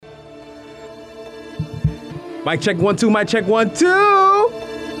Mic check 1 2. Mic check 1 2.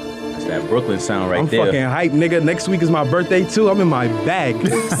 That's that Brooklyn sound right there. I'm fucking hype, nigga. Next week is my birthday too. I'm in my bag.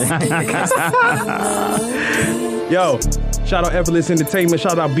 Yo, shout out Everless Entertainment.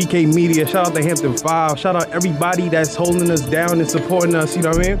 Shout out BK Media. Shout out the Hampton 5. Shout out everybody that's holding us down and supporting us. You know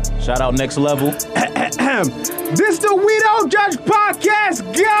what I mean? Shout out Next Level. This the We Don't Judge podcast.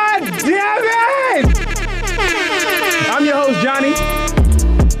 God damn it! I'm your host, Johnny.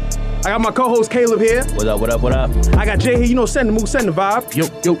 I got my co-host Caleb here. What up, what up, what up? I got Jay here. You know, send the move, send the vibe.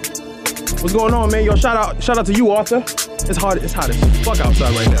 Yo. What's going on, man? Yo, shout out to you, Arthur. It's hot as fuck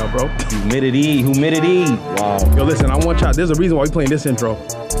outside right now, bro. Humidity. Wow. Yo, listen, I want y'all. There's a reason why we playing this intro.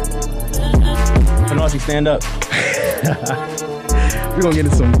 Panarsi, stand up. We're gonna get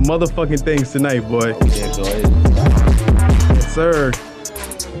into some motherfucking things tonight, boy. Yeah, go ahead. Yes, sir.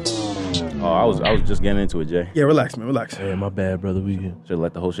 Oh, I was just getting into it, Jay. Yeah, relax, man, relax. Yeah, my bad, brother. We good. Should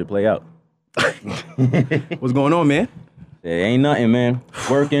let the whole shit play out. What's going on, man? There ain't nothing, man.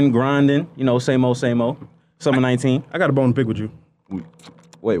 Working, grinding, you know, same old. Summer 19. I got a bone to pick with you.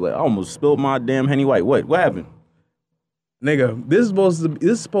 Wait, I almost spilled my damn Henny White. What happened? Nigga, this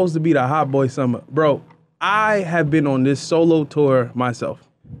is supposed to be the hot boy summer. Bro, I have been on this solo tour myself.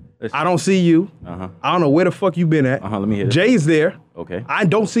 Listen. I don't see you. Uh-huh. I don't know where the fuck you been at. Let me hear this. Jay's there. Okay. I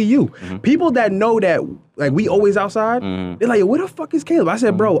don't see you. Mm-hmm. People that know that, like, we always outside, they're like, yo, where the fuck is Caleb? I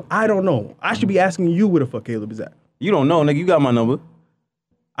said, bro, I don't know. I should be asking you where the fuck Caleb is at. You don't know, nigga. You got my number.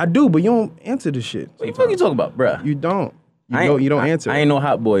 I do, but you don't answer this shit. What the fuck you talking about, bruh? You don't. You don't answer. I ain't no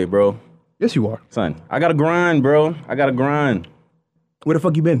hot boy, bro. Yes, you are. Son, I gotta grind, bro. Where the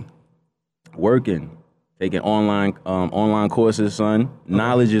fuck you been? Working. Taking online courses, son. Okay.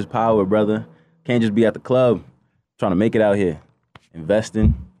 Knowledge is power, brother. Can't just be at the club. Trying to make it out here.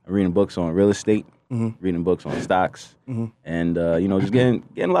 Investing. I'm reading books on real estate. Reading books on stocks. And just getting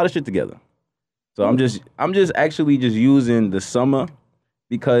a lot of shit together. So I'm just actually using the summer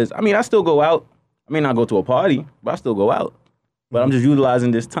because I still go out. I may not go to a party, but I still go out. But I'm just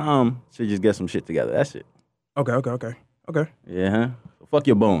utilizing this time to just get some shit together. That's it. Okay. Yeah, huh? So fuck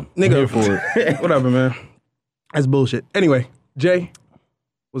your bone. Nigga, for it. Whatever, man. That's bullshit. Anyway, Jay,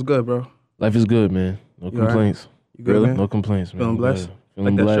 what's good, bro? Life is good, man. No complaints. Right? You good, man? No complaints, man. Feeling blessed?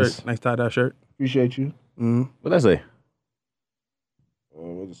 Feeling like blessed. That shirt. Nice tie-dye shirt. Appreciate you. What'd I say?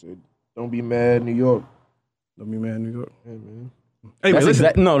 What did I say? Don't be mad, New York. Don't be mad, New York. Hey, man.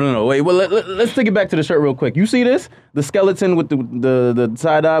 Anyway, No. Wait. Well, let's take it back to the shirt real quick. You see this? The skeleton with the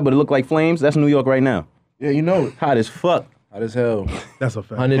tie-dye, but it looked like flames? That's New York right now. Yeah, you know it. Hot as fuck. Hot as hell. That's a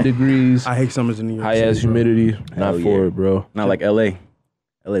fact. 100 degrees. I hate summers in New York. High-ass humidity. Hell Not for yeah. it, bro. Not like L.A.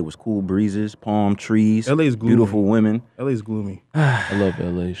 L.A. was cool breezes, palm trees, LA is gloomy. beautiful women. LA's gloomy. I love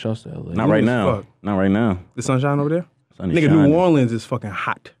LA. Shouts to LA. Not right as now. fuck. Not right now. The sunshine over there? Sun is Nigga, shining. New Orleans is fucking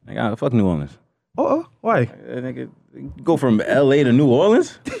hot. Nigga, fuck New Orleans. Oh, why? Nigga, go from L.A. to New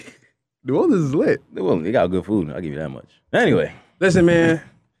Orleans? New Orleans is lit. New Orleans, they got good food. I'll give you that much. Anyway. Listen, man.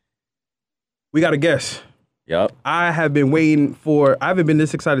 We got a guest. Yup. I haven't been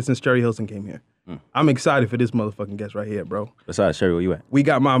this excited since Cherry Hilson came here. I'm excited for this motherfucking guest right here, bro. Besides, Sherry, where you at? We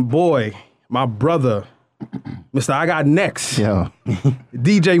got my boy, my brother, Mr. I Got Next. Yo.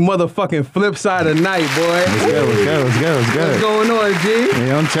 DJ motherfucking Flip Side of Night, boy. What's good? What's going on, G?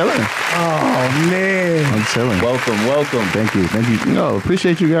 Yeah, I'm chilling. Oh, man. I'm chilling. Welcome. Thank you. No,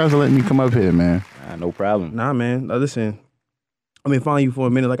 appreciate you guys for letting me come up here, man. No problem. Nah, man. Now, listen, I've been following you for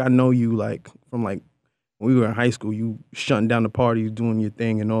a minute. Like, I know you, like, from, like, when we were in high school, you shutting down the parties, doing your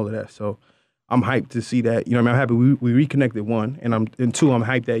thing and all of that. So I'm hyped to see that. You know what I mean? I'm happy we reconnected, one. And two, I'm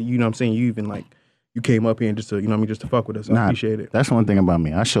hyped that, you know what I'm saying, you even, like, you came up here and just to, you know what I mean, just to fuck with us. I appreciate it. That's one thing about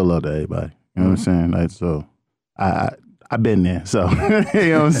me. I show love to everybody. You know what I'm saying? Like, so I've been there. So, you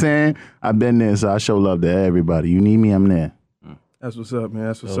know what I'm saying? I've been there, so I show love to everybody. You need me, I'm there. That's what's up, man.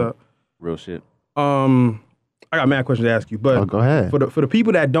 That's what's up. Real shit. I got mad questions to ask you, but go ahead. For the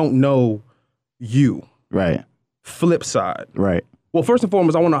people that don't know you, Right. Flip Side. Right. Well, first and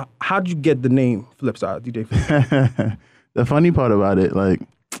foremost, I want to, how'd you get the name Flip Side, DJ Flip? The funny part about it, like,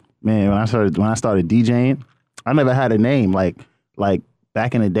 man, when I started DJing, I never had a name. Like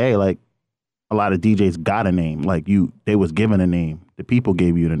back in the day, like a lot of DJs got a name. Like they was given a name. The people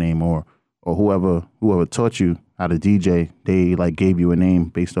gave you the name, or whoever taught you how to DJ, they like gave you a name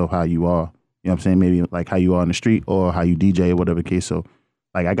based off how you are. You know what I'm saying? Maybe like how you are on the street or how you DJ or whatever the case. So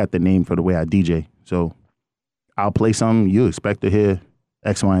like I got the name for the way I DJ. So I'll play something, you expect to hear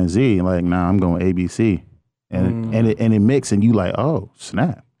X, Y, and Z. Like, nah, I'm going ABC. And it mix and you like, oh,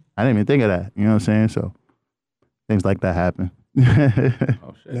 snap. I didn't even think of that. You know what I'm saying? So things like that happen.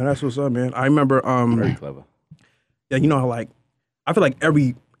 Oh Yeah, that's what's up, man. I remember Very clever. yeah, you know how like I feel like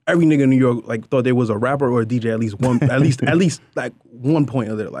every every nigga in New York like thought they was a rapper or a DJ at least one, at least like one point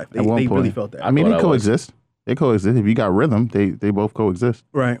of their life. They really felt that. I mean, thought they I coexist. They coexist. If you got rhythm, they both coexist.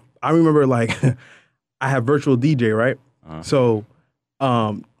 Right. I remember like I have virtual DJ, right? So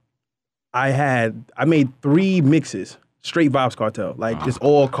I made 3 mixes, straight Vibes Cartel, like just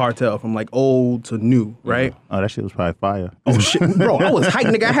all cartel from like old to new, right? Oh, that shit was probably fire. Oh shit, bro, I was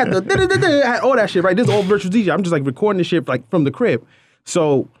hyped, nigga. I had I had all that shit, right? This is all virtual DJ. I'm just like recording this shit like from the crib.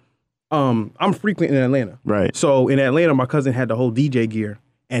 So I'm frequent in Atlanta. Right. So in Atlanta, my cousin had the whole DJ gear.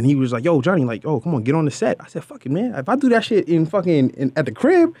 And he was like, yo, Johnny, like, oh, come on, get on the set. I said, fuck it, man. If I do that shit at the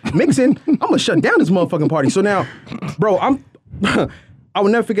crib, mixing, I'm gonna shut down this motherfucking party. So now, bro, I will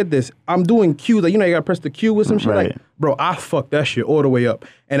never forget this. I'm doing cues, like, you know, you gotta press the cue with some shit. Right. Like, bro, I fucked that shit all the way up.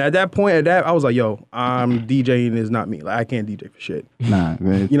 And at that point, I was like, yo, I'm DJing is not me. Like, I can't DJ for shit. Nah,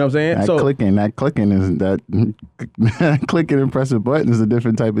 man. You know what I'm saying? That clicking is clicking and pressing buttons is a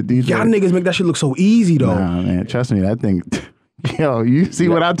different type of DJ. Y'all niggas make that shit look so easy, though. Nah, man, trust me, that thing. Yo, you see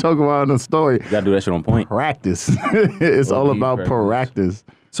what I talk about in the story? You gotta do that shit on point. Practice. It's all about practice.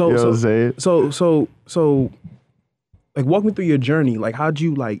 So, you know what I'm saying? So, like, walk me through your journey. Like, how'd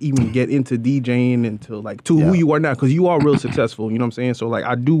you, like, even get into DJing until, like, who you are now? Because you are real successful, you know what I'm saying? So, like,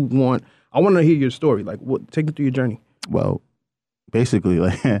 I want to hear your story. Like, take me through your journey. Well, basically,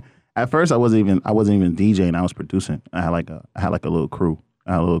 like, at first I wasn't even DJing. I was producing. I had like a little crew.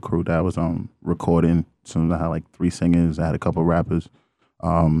 I had a little crew that was recording. So I had like 3 singers. I had a couple rappers,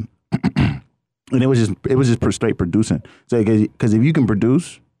 and it was just straight producing. So because if you can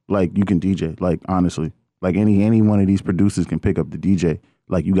produce, like, you can DJ. Like, honestly, like any one of these producers can pick up the DJ.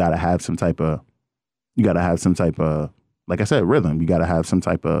 Like, you gotta have some type of, like I said, rhythm. You gotta have some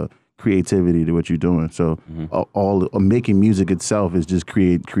type of creativity to what you're doing. So all making music itself is just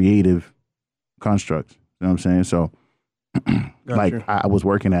creative constructs. You know what I'm saying? So like I was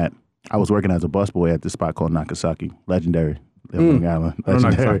working as a busboy at this spot called Nakasaki, legendary. Island.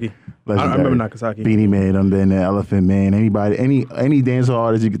 Legendary. I remember Nakasaki. Beanie Man, I'm been there. Elephant Man, anybody, any dancehall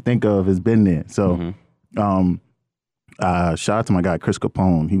artist you could think of has been there. So, shout out to my guy Chris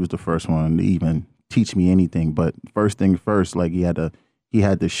Capone. He was the first one to even teach me anything. But first thing first, like he had to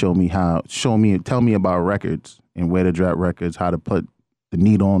tell me about records and where to drop records, how to put the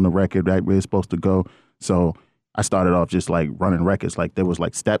needle on the record, right where it's supposed to go. So I started off just like running records. Like there was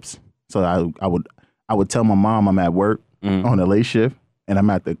like steps. So I would tell my mom I'm at work on a late shift and I'm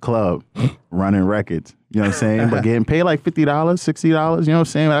at the club running records. You know what I'm saying? But getting paid like $50, $60, you know what I'm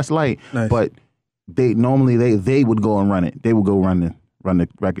saying? That's light. Nice. But they would go and run it. They would go run the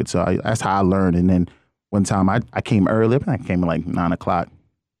record. So that's how I learned. And then one time I came early. I came at like 9 o'clock.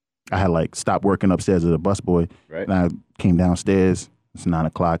 I had like stopped working upstairs as a busboy. Right. And I came downstairs. It's 9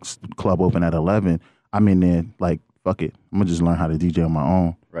 o'clock. Club open at 11. I'm in there like, fuck it. I'm gonna just learn how to DJ on my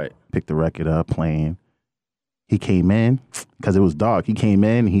own. Right. Pick the record up, playing. He came in, because it was dark. He came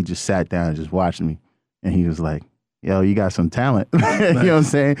in and he just sat down and just watched me. And he was like, yo, you got some talent. Nice. You know what I'm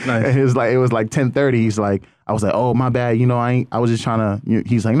saying? Nice. And it was like 10:30. He's like, I was like, oh, my bad. You know, I was just trying to,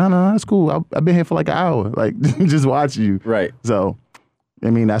 he's like, no, that's cool. I've been here for like an hour. Like, just watching you. Right. So,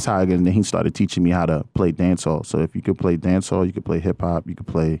 I mean, that's how and then he started teaching me how to play dancehall. So if you could play dancehall, you could play hip hop, you could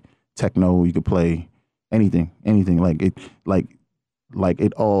play techno, you could play anything. It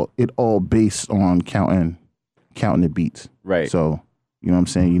all based on counting the beats. Right. So, you know what I'm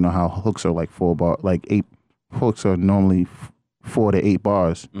saying? You know how hooks are like 4 bar, like 8 hooks are normally 4 to 8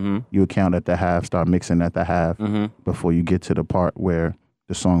 bars. Mm-hmm. You would count at the half, start mixing at the half before you get to the part where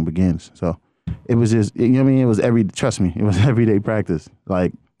the song begins. So it was just, you know what I mean? It was trust me, it was everyday practice.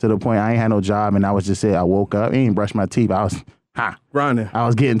 Like to the point I ain't had no job and I was just saying, I woke up, I ain't brushed my teeth. I was grinding. I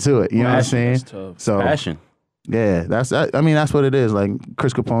was getting to it. You know what I'm saying? That's tough. So passion. Yeah, that's what it is. Like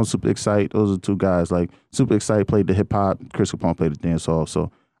Chris Capone, Super Excite, those are 2 guys. Like Super Excite played the hip hop, Chris Capone played the dancehall.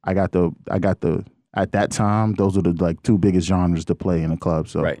 So I got the at that time, those were the like 2 biggest genres to play in a club.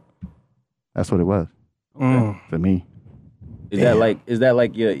 So that's what it was for me. Is that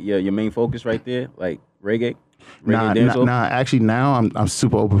like your main focus right there? Like reggae? Nah, actually now I'm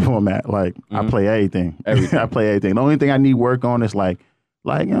super open format. Like I play everything. I play everything. The only thing I need work on is like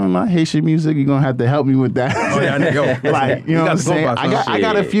you know, my Haitian music, you're gonna have to help me with that. Oh yeah, like, you know what I'm saying? I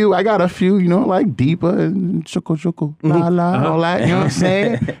got a few, you know, like Deeper and Choco, La La, all that, you know what I'm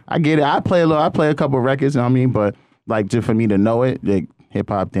saying? I get it. I play a couple of records, you know what I mean? But like just for me to know it, like hip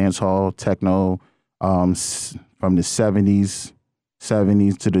hop, dancehall, techno, from the 70s to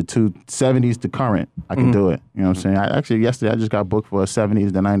the 70s to current, I can do it. You know what I'm saying? Yesterday I just got booked for a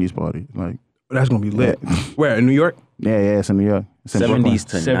 70s to 90s party. Like That's gonna be lit. Where in New York? Yeah, it's in New York. It's in Brooklyn. 70s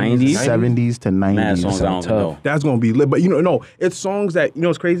to 90s. 70s to 90s. Mad songs I don't tough. know. That's gonna be lit. But no, it's songs that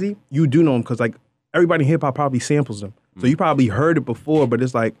it's crazy. You do know them because like everybody in hip hop probably samples them. So you probably heard it before, but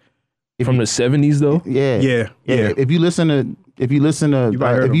it's like From the 70s though? yeah. If you listen to probably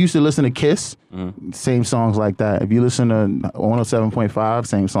heard if them. you used to listen to Kiss, same songs like that. If you listen to 107.5,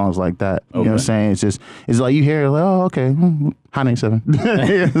 same songs like that. You know what I'm saying? It's like you hear it like, oh, okay, Hot 97. You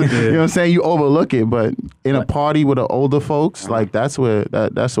know what I'm saying? You overlook it, but in a party with the older folks, like that's where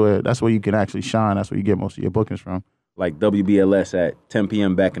you can actually shine. That's where you get most of your bookings from. Like WBLS at 10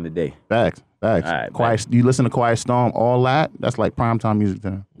 p.m. back in the day. Facts. All right, Quiet. You listen to Quiet Storm, all that's like primetime music to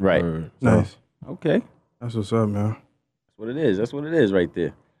them. Right. Word. Nice. Okay. That's what's up, man. That's what it is. That's what it is right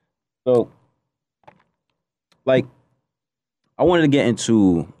there. So, like, I wanted to get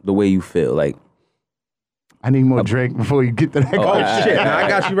into the way you feel. Like, I need more drink before you get to that. Oh, Shit, now I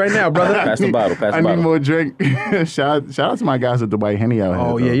got you right now, brother. pass the bottle. Pass the I need bottle. more drink. shout out to my guys at the White Henny out here.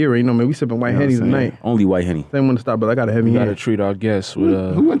 Oh though. yeah, you already know, man. We sipping white You know henny what I'm saying? tonight. Only white henny. Same one to stop, but I got a heavy We gotta hand. treat our guests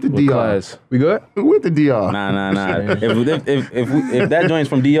with Who went to with DR? class. We good? Who with the DR? Nah. if that joint's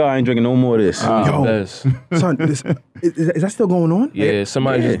from DR, I ain't drinking no more of this. Yo. Best. Son, is that still going on? Yeah,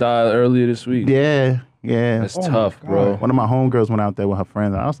 somebody just died earlier this week. Yeah. That's Oh my tough, God. bro. One of my homegirls went out there with her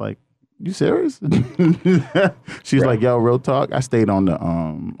friends. I was like, "You serious?" She's like, "Yo, real talk. I stayed on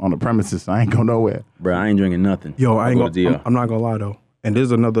the premises. So I ain't go nowhere." Bro, I ain't drinking nothing. Yo, I ain't go to gonna, DR. I'm not gonna lie though. And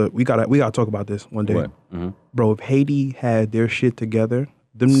there's another. We gotta talk about this one day, What? bro. If Haiti had their shit together,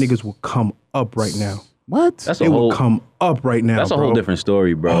 them niggas will come up right now. What? That's They a will whole. come up right now. That's a bro. whole different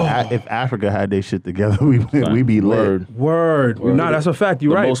story, bro. If Africa had their shit together, we be lit. Word. Word. Nah, that's a fact.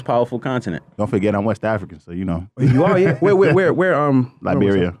 You're The right. most powerful continent. Don't forget, I'm West African, so you know. You are, yeah. Where?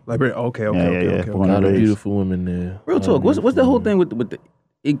 Liberia. Liberia. Okay. Yeah. Born A lot and of raised. beautiful women there. Real talk. What's the whole thing with the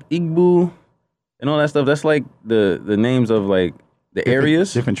Igbo and all that stuff? That's like the names of like the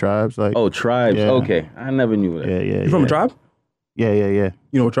areas. Different tribes, like. Oh, tribes. Yeah. Okay, I never knew that. Yeah. You from a tribe? Yeah. You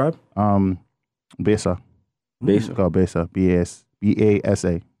know what tribe? Besa. Besa. It's called Besa.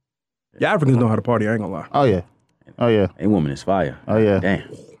 B-A-S-A. Yeah, Africans know how to party. I ain't gonna lie. Oh yeah. A woman is fire. Oh yeah. Damn.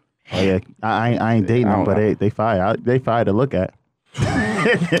 Oh yeah. I ain't dating them, but they fire. They fire to look at.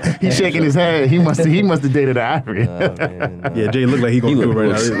 He's shaking his head. He must have dated an African. Yeah, Jay look like he He gonna do it right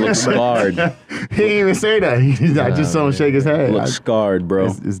looks now. scarred. He didn't even say that. I just saw him shake his head. Looks scarred, bro.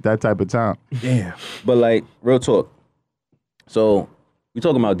 It's that type of time. Damn. But like, real talk. So we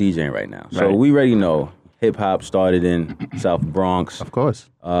talking about DJing right now. So Right. we already know hip hop started in South Bronx. Of course.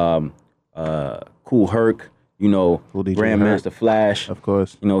 Cool Herc. You know, Cool DJ Grandmaster Flash. Of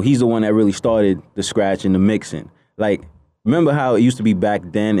course. You know, he's the one that really started the scratch and the mixing. Like, remember how it used to be back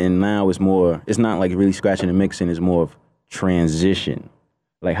then, and now it's not like really scratching and mixing, it's more of transition.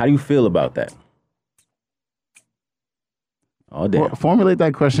 Like, how do you feel about that? Oh, damn. Formulate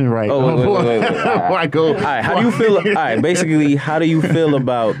that question right. Oh, wait. Before I go. All right, how do you feel? All right, basically, how do you feel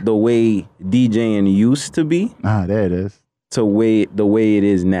about the way DJing used to be There it is. to the way it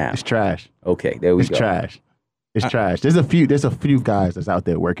is now? It's trash. Okay, there we It's go. trash. It's trash. There's a few guys that's out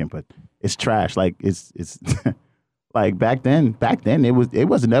there working, but it's trash. Like it's like back then it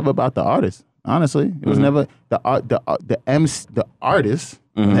was never about the artist. Honestly, it was never the artist.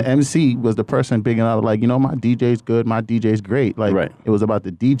 The MC was the person bigging out like, you know, my DJ's good, my DJ's great. Like Right. it was about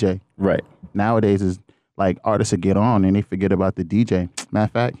the DJ. Right. Nowadays is like artists will get on and they forget about the DJ. Matter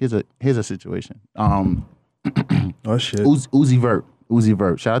of fact, here's a situation. Oh shit. Uzi Vert.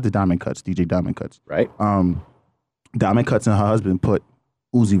 Shout out to Diamond Cuts, DJ Diamond Cuts. Right. Diamond Cuts and her husband put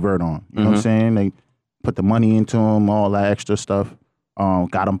Uzi Vert on. You know what I'm saying? They put the money into him, all that extra stuff.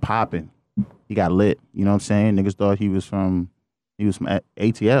 Got him popping. He got lit. You know what I'm saying? Niggas thought he was from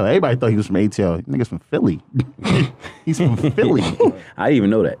ATL. Everybody thought he was from ATL. Niggas from Philly. He's from Philly. I didn't even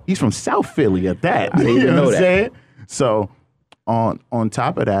know that. He's from South Philly at that. I didn't even know what that. I'm saying? So on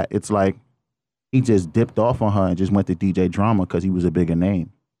top of that, it's like he just dipped off on her and just went to DJ Drama because he was a bigger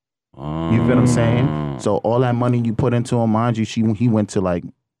name. You feel what I'm saying? So all that money you put into him, mind you, he went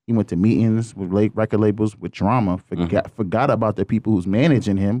to meetings with record labels with Drama. Forgot about the people who's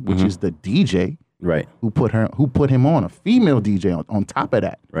managing him, which is the DJ Right. who put him on, a female DJ on top of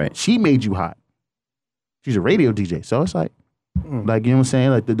that. Right. She made you hot. She's a radio DJ. So it's like you know what I'm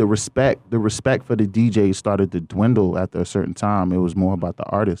saying? Like the respect for the DJ started to dwindle after a certain time. It was more about the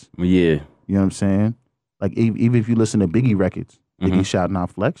artist. Yeah. You know what I'm saying? Like even if you listen to Biggie records, Biggie's shouting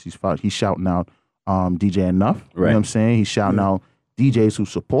out Flex. He's shouting out DJ Enough. You know Right. what I'm saying? He's shouting out DJs who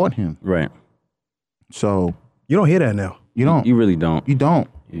support him. Right. So You don't hear that now. you don't. You really don't. You don't.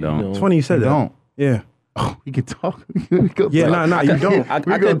 You don't. It's funny you said You that. don't. Yeah. Oh, we can talk. We can Yeah, talk. nah, you don't. I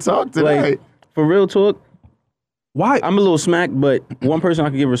We gonna talk like, tonight. for real talk, Why? I'm a little smacked, but one person I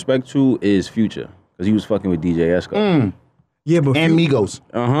can give respect to is Future. Because he was fucking with DJ Esco. Yeah, but And Migos.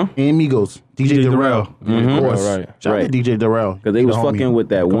 Uh-huh. And Migos. DJ Darrell. Mhm. Of course. Right. Shout out to DJ Darrell. Because they was fucking with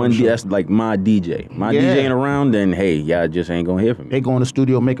that one, Show. that's like my DJ. My Yeah. DJ ain't around, then hey, y'all just ain't gonna hear from me. They go in the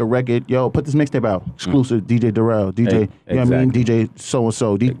studio, make a record. Yo, put this mixtape out. Exclusive DJ Darrell. DJ, you know what I mean? DJ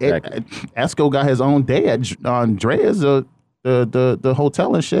so-and-so. Exactly. Esco got his own day at Andrea's, the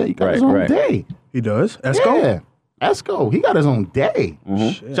hotel and shit. He got his own day. He does? Esco? Yeah. Esco. He got his own day.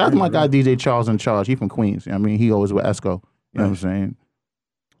 Shit, Shout out to my guy DJ Charles in Charge. He from Queens. You know what I mean? He always with Esco. You know what I'm saying?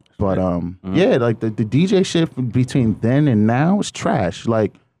 But yeah, like the DJ shit between then and now is trash.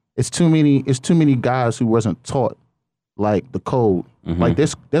 Like it's too many guys who wasn't taught like the code. Like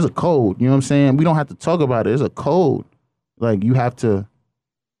there's a code, you know what I'm saying? We don't have to talk about it. There's a code. Like you have to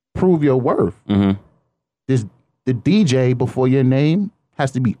prove your worth. The DJ before your name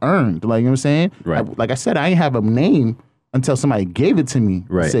has to be earned. Like you know what I'm saying? Right. Like I said, I ain't have a name until somebody gave it to me.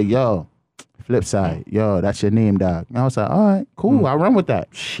 Right. Say, yo, Flip Side, yo, that's your name, dog. And I was like, all right, cool, I'll run with that.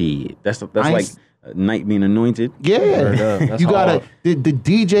 Shit. That's I like ain't a night being anointed. Yeah, That's you gotta hard. the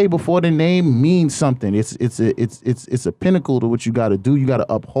DJ before the name means something. It's a pinnacle to what you gotta do. You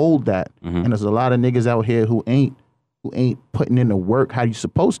gotta uphold that. And there's a lot of niggas out here who ain't putting in the work how you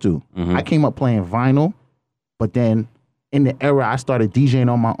supposed to. I came up playing vinyl, but then in the era I started DJing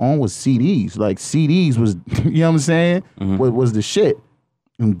on my own was CDs. Like CDs was, you know what I'm saying? Was the shit.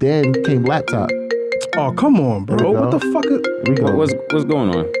 And then came laptop. Oh, come on, bro. There we What go. the fuck? We go. What's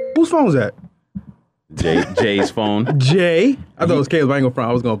going on? Whose phone was that? Jay's phone. Jay? I thought it was Caleb. I ain't gonna front.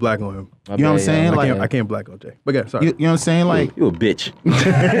 I was gonna black on him. You know what I'm saying? Like, I can't black on Jay. But yeah, sorry. you know what I'm saying? Like, You a bitch.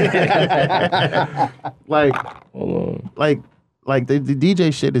 like, Hold on. like the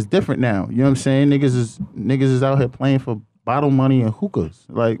DJ shit is different now. You know what I'm saying? Niggas is out here playing for bottle money and hookahs.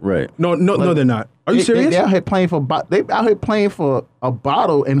 Like, Right. No, they're not. Are you serious? They out here playing for a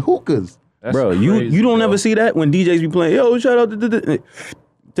bottle and hookahs. That's Bro, crazy, you don't bro. ever see that when DJs be playing, yo, shout out to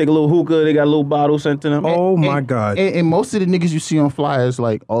take a little hookah, they got a little bottle sent to them. Oh my God. And most of the niggas you see on flyers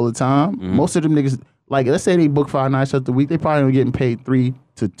like all the time, most of them niggas, like let's say they book 5 nights out the week, they probably only getting paid 3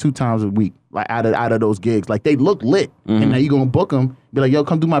 to 2 times a week, like out of those gigs. Like they look lit, and now you gonna book them, be like, yo,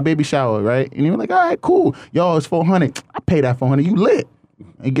 come do my baby shower, right? And you're like, all right, cool. Yo, it's $400. I pay that $400. You lit.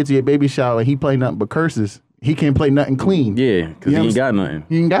 And get to your baby shower, he play nothing but curses. He can't play nothing clean. Yeah, because You know he ain't what got nothing.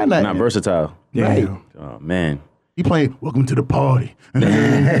 He ain't got nothing. Not versatile. Right. Oh, man. He playing Welcome to the Party. You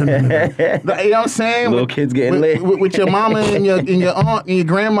know what I'm saying? Little kids getting lit. With your mama and your aunt and your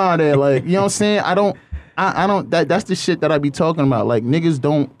grandma there. Like, you know what I'm saying? I don't that's the shit that I be talking about. Like niggas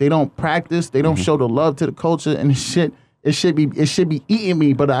don't practice, they don't show the love to the culture and shit. It should be eating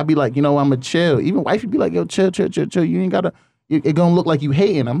me, but I be like, you know, I'ma chill. Even wife would be like, yo, chill. You ain't gotta it gonna look like you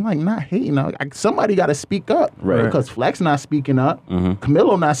hating. I'm like, not hating. Somebody gotta speak up. Right. Because Flex not speaking up.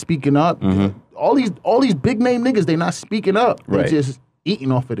 Camilo not speaking up. All these big name niggas, they not speaking up. They Right. just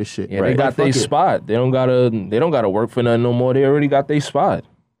eating off of this shit. Yeah, Right. they got Fuck their it. spot. They don't gotta work for nothing no more. They already got their spot.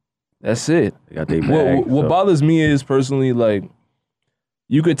 That's it. They got their bag. What so. bothers me is personally like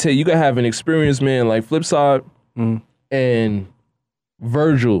you could have an experienced man like Flipside and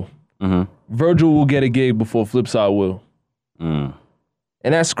Virgil. Virgil will get a gig before Flipside will. And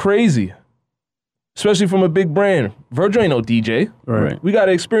that's crazy. Especially from a big brand. Virgil ain't no DJ. Right. We got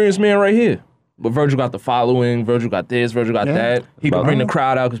an experienced man right here. But Virgil got the following, Virgil got this, Virgil got that. He can bring the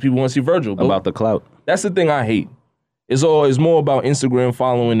crowd out because people want to see Virgil. But About the clout. that's the thing I hate. It's more about Instagram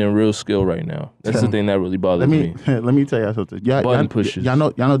following than real skill right now. That's the thing that really bothers me. Let me tell y'all something. Button pushes. Y'all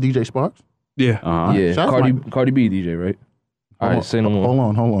know DJ Sparks? Yeah. Yeah, Shout out to Cardi B DJ, right? All right, say no more. Hold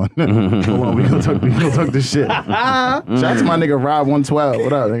on. Hold on. We gonna talk this shit. Shout out to my nigga Rob 112.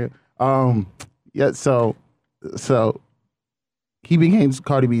 What up, nigga? Yeah, so he became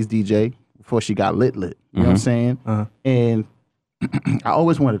Cardi B's DJ before she got lit. You know what I'm saying? And I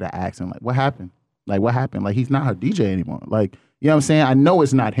always wanted to ask him, like, what happened? Like, he's not her DJ anymore. Like, you know what I'm saying? I know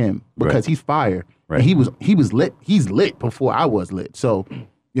it's not him because he's fire. Right. And he was lit. He's lit before I was lit. So, you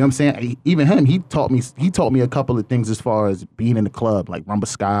know what I'm saying? Even him, he taught me a couple of things as far as being in the club, like Rumba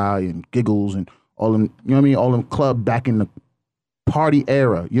Sky and Giggles and all them, you know what I mean? All them club back in the party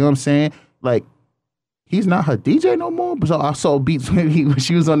era. You know what I'm saying? Like, he's not her DJ no more. So I saw beats when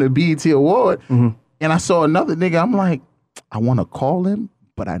she was on the BET Award, and I saw another nigga. I'm like, I want to call him,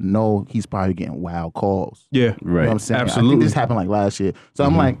 but I know he's probably getting wild calls. Yeah. You know Right. what I'm saying? I Absolutely. think this happened like last year. So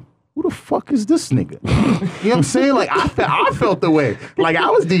I'm like, who the fuck is this nigga? You know what I'm saying? Like, I felt the way. Like, I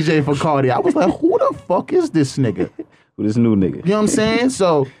was DJ for Cardi. I was like, who the fuck is this nigga? Who this new nigga? You know what I'm saying?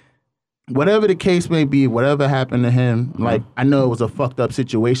 So whatever the case may be, whatever happened to him, like, I know it was a fucked up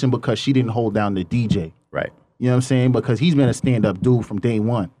situation because she didn't hold down the DJ. Right. You know what I'm saying? Because he's been a stand-up dude from day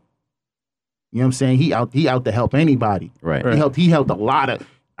one. You know what I'm saying? He out to help anybody. Right. He helped a lot of,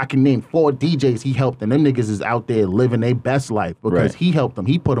 I can name 4 DJs he helped, and them niggas is out there living their best life because he helped them.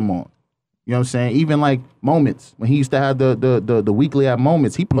 He put them on. You know what I'm saying? Even like Moments, when he used to have the weekly at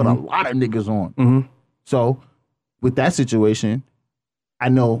Moments, he put a lot of niggas on. So with that situation, I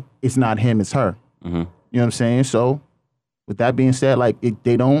know it's not him, it's her. You know what I'm saying? So with that being said, like,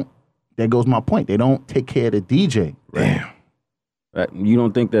 there goes my point. They don't take care of the DJ. Damn. Right. You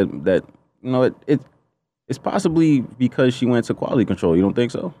don't think that you know it's possibly because she went to quality control. You don't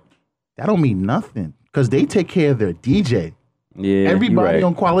think so? That don't mean nothing because they take care of their DJ. Yeah. Everybody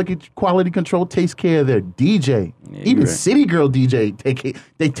on quality control takes care of their DJ. Yeah, Even right. City Girl DJ,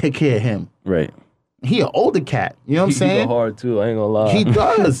 they take care of him. Right. He an older cat. You know what I'm He saying? go hard too. I ain't gonna lie. He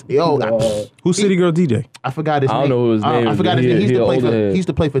does. Yo, Who's City Girl DJ? I forgot his name. I don't know his name, I forgot but his name. he an older head. He used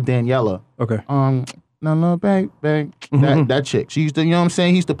to play for Daniela. Okay. No, bang. That chick. She used to, you know what I'm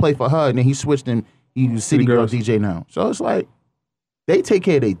saying? He used to play for her, and then he switched and he was City Girl Girls. DJ now. So it's like they take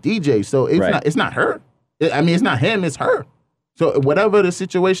care of their DJ. So it's not her. I mean, it's not him. It's her. So whatever the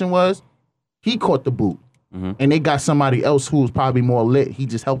situation was, he caught the boot, and they got somebody else who was probably more lit. He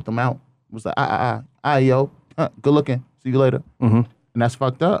just helped them out. It was like yo, good looking. See you later. And that's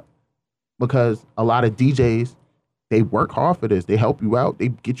fucked up because a lot of DJs, they work hard for this. They help you out. They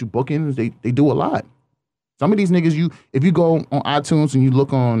get you bookings. They do a lot. Some of these niggas, if you go on iTunes and you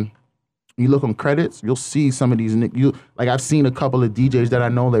look on credits, you'll see some of these niggas. Like, I've seen a couple of DJs that I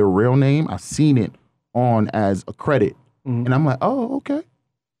know their real name. I've seen it on as a credit, and I'm like, oh okay.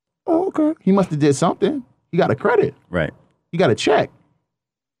 He must have did something. He got a credit. Right. He got a check.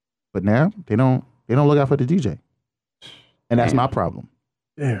 But now they don't look out for the DJ, and that's my problem.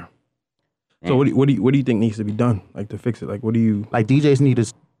 Yeah. So what do you think needs to be done, like, to fix it? Like, what do you? Like, DJs need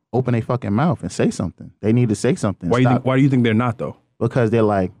to open their fucking mouth and say something. They need to say something. Why do you think they're not though? Because they're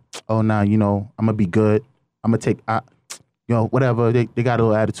like, oh, nah, you know, I'm gonna be good. I'm gonna take, whatever. They got a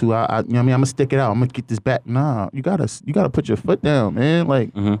little attitude. You know what I mean? I'm gonna stick it out. I'm gonna get this back. Nah, you gotta put your foot down, man.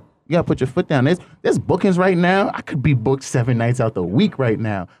 Like, you gotta put your foot down. There's bookings right now. I could be booked 7 nights out the week right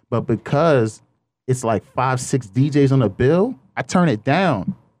now, but because it's like 5-6 DJs on the bill, I turn it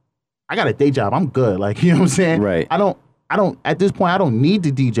down. I got a day job. I'm good. Like, you know what I'm saying? Right. I don't. At this point, I don't need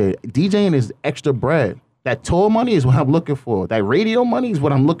to DJ. DJing is extra bread. That tour money is what I'm looking for. That radio money is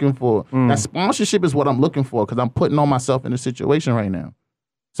what I'm looking for. That sponsorship is what I'm looking for because I'm putting on myself in a situation right now.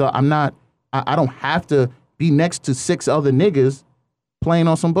 So I'm not. I don't have to be next to 6 other niggas playing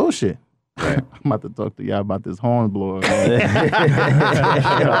on some bullshit. Right. I'm about to talk to y'all about this horn blower.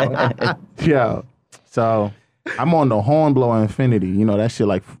 Yo. So I'm on the horn blower Infinity. You know that shit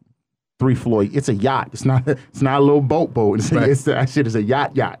like 3 floor. It's a yacht. It's not a little boat. That shit is a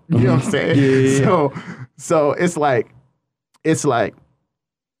yacht. You know what I'm saying? Yeah. So it's like 6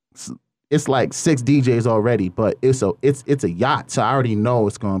 DJs already, but it's a yacht. So I already know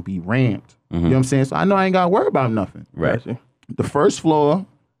it's gonna be ramped. You know what I'm saying? So I know I ain't gotta worry about nothing. Right. The first floor,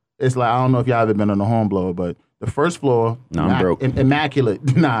 it's like, I don't know if y'all ever been on the horn blower, but the first floor, I'm broke.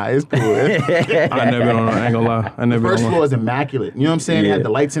 Immaculate. Nah, it's cool. I never been on. I ain't gonna lie. I never. The first been on floor is immaculate. You know what I'm saying? It had the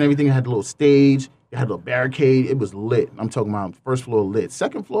lights and everything. It had the little stage. It had a little barricade. It was lit. I'm talking about first floor lit.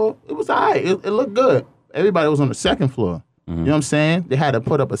 Second floor, it was all right. It looked good. Everybody was on the second floor. You know what I'm saying? They had to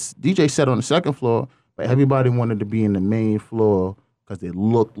put up a DJ set on the second floor, but everybody wanted to be in the main floor because it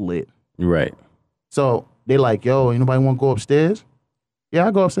looked lit. Right. So they like, yo, anybody want to go upstairs? Yeah,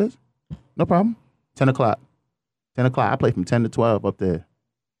 I go upstairs. No problem. 10 o'clock. 10 o'clock. I played from 10 to 12 up there.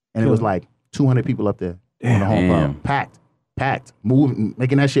 And it was like 200 people up there on the home floor. Packed. Moving,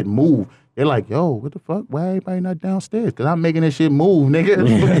 making that shit move. They're like, yo, what the fuck? Why everybody not downstairs? Because I'm making that shit move, nigga.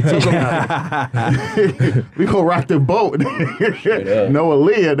 We gonna rock the boat. Noah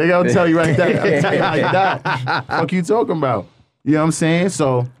Leah, they gonna tell you right there. I'll tell you like that. Fuck you talking about? You know what I'm saying?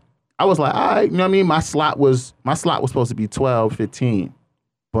 So I was like, all right, you know what I mean? My slot was supposed to be 12, 15.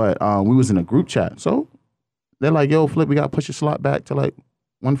 But we was in a group chat. So they're like, yo, Flip, we got to push your slot back to like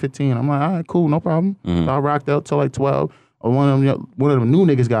 1:15. I'm like, all right, cool, no problem. So I rocked out till like 12. Or one of them new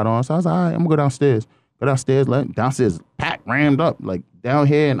niggas got on. So I was like, all right, I'm going to go downstairs. Downstairs, packed, rammed up, like down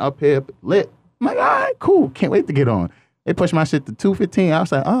here and up here, lit. I'm like, all right, cool, can't wait to get on. They pushed my shit to 2:15. I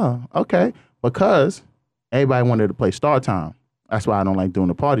was like, oh, okay. Because everybody wanted to play Star Time. That's why I don't like doing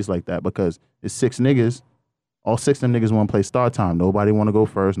the parties like that, because it's 6 niggas All 6 of them niggas want to play start time. Nobody want to go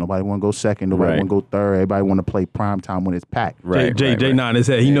first. Nobody want to go second. Nobody want to go third. Everybody want to play prime time when it's packed. Right. Jay nodding his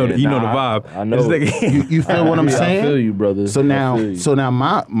head. He know the vibe. I know. You feel what I'm saying? I feel you, brother. So now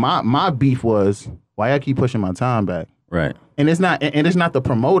my beef was, why I keep pushing my time back? Right. And it's not the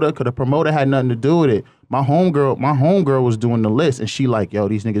promoter, because the promoter had nothing to do with it. My homegirl was doing the list, and she like, yo,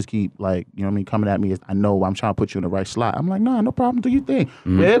 these niggas keep like, you know what I mean, coming at me. I know I'm trying to put you in the right slot. I'm like, nah, no problem. Do your thing.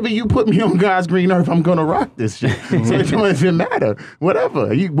 Wherever you put me on God's green earth, I'm gonna rock this shit. So it don't even matter.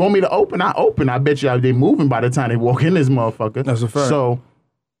 Whatever. You want me to open, I open. I bet you they moving by the time they walk in this motherfucker. That's a fact. So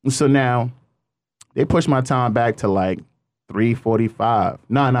now they push my time back to like 3:45.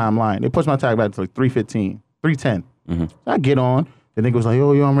 Nah, I'm lying. They push my time back to like 3:15, 3:10. I get on. The nigga was like,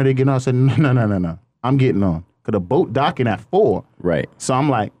 yo, I'm ready to get on. I said, no. I'm getting on. Because the boat docking at 4. Right. So I'm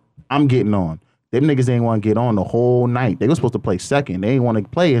like, I'm getting on. Them niggas ain't want to get on the whole night. They were supposed to play second. They ain't want to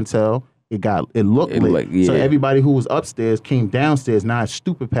play until it looked lit. Like, yeah. So everybody who was upstairs came downstairs. Now it's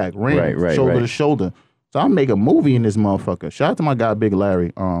stupid pack, ran shoulder to shoulder. So I'm making a movie in this motherfucker. Shout out to my guy, Big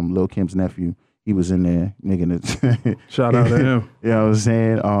Larry, Lil Kim's nephew. He was in there making it. Shout out to him. You know what I'm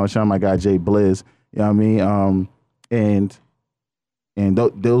saying? Shout out to my guy, Jay Blizz. You know what I mean? And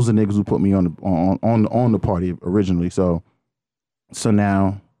those are niggas who put me on the party originally. So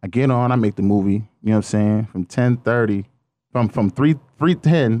now I get on, I make the movie. You know what I'm saying? From 10:30, from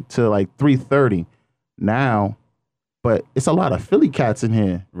 3:10 to like 3:30. Now, but it's a lot of Philly cats in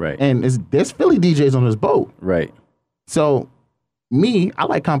here, Right. And there's Philly DJs on this boat. Right. So I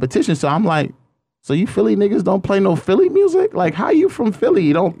like competition. So I'm like, so you Philly niggas don't play no Philly music? Like, how you from Philly?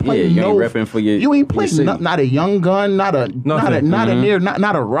 You don't play you ain't repping for your. You ain't playing not a Young Gun, not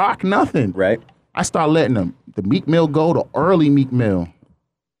a rock, nothing. Right. I start letting the Meek Mill go, the early Meek Mill.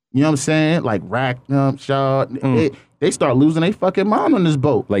 You know what I'm saying? Like Rack, Shaw. They start losing their fucking mind on this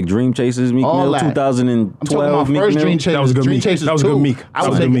boat. Like Dream Chasers, Meek All Mill, that. 2012. I'm talking about Meek first Mill. Dream Chasers. That was good Dream Meek. Chasers That was 2. good Meek.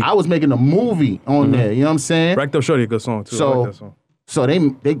 I was making a movie on there. You know what I'm saying? Racked Up Shorty, a good song too. I like that song. So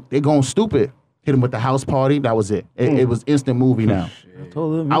they going stupid. Hit him with the house party. That was it. It was instant movie now.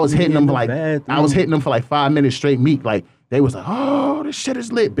 I was hitting them for like 5 minutes straight. Meek, like they was like, oh, this shit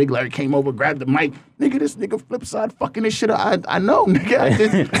is lit. Big Larry came over, grabbed the mic. Nigga, this nigga Flipside fucking this shit up. I know, nigga.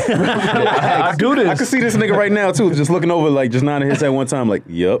 I do this. I can see this nigga right now too, just looking over, like just nodding his head one time, like,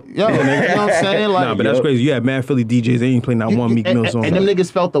 yep. Yo, you know what I'm saying? Like, Nah, but that's crazy. You had mad Philly DJs. They ain't playing that one Meek Mill song. And them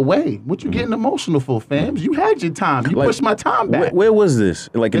niggas felt the way. What you getting emotional for, fams? You had your time. You Like, pushed my time back. Where was this?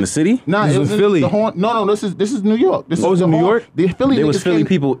 Like in the city? Nah, This it was was Philly. The Horn. No, this is New York. This Oh, is it was in New York? The Philly There was niggas Philly came,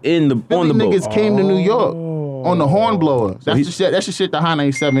 people on Philly the boat. niggas came to New York on the Hornblower. That's the shit. That's the shit the High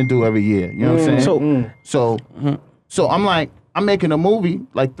 97 do every year. You know what I'm saying? So I'm like, I'm making a movie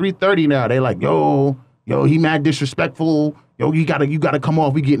like 3:30 now. They like, yo, he mad disrespectful. Yo, you gotta come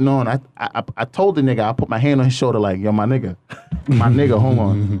off. We getting on. I told the nigga, I put my hand on his shoulder like, yo, my nigga, hold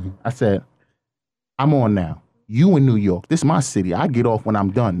on. I said, I'm on now. You in New York. This is my city. I get off when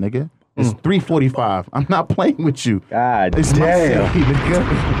I'm done, nigga. It's 3:45. I'm not playing with you. God It's my damn. city,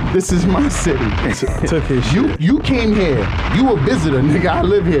 nigga. This is my city. Took his shit. You came here. You a visitor, nigga. I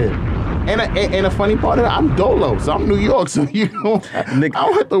live here. And a funny part of it, I'm Dolo, so I'm New York, so I don't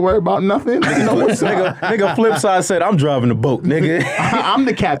have to worry about nothing. You know what's up? Nigga Flipside said, I'm driving the boat, nigga. I'm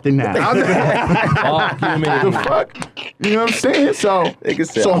the captain now. The fuck? You know what I'm saying? So Nigga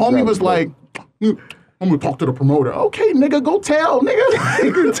said, so I'm homie driving was the boat. like, I'm gonna talk to the promoter. Okay, nigga, go tell,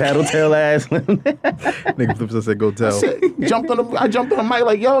 nigga. Tattletale ass. Nigga Flipside said, go tell. I jumped on the mic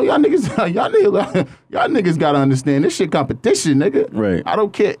like, yo, y'all niggas gotta understand this shit competition, nigga. Right. I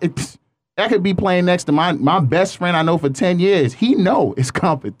don't care. I could be playing next to my best friend I know for 10 years. He know it's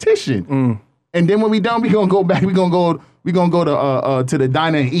competition. And then when we done, we gonna go back. We gonna go to the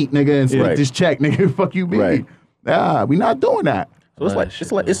diner and eat, nigga, and split Right. this check, nigga. Fuck you, be. Right. We not doing that. So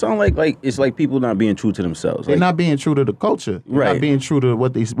it sounds like it's like people not being true to themselves. They're Like, not being true to the culture. They're Right. not being true to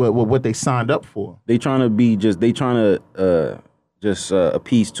what they signed up for. they trying to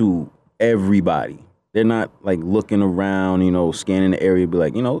appease to everybody. They're not like looking around, scanning the area, be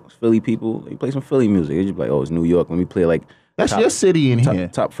like, it's Philly people, they play some Philly music. They just be like, oh, it's New York. Let me play like That's your city in here.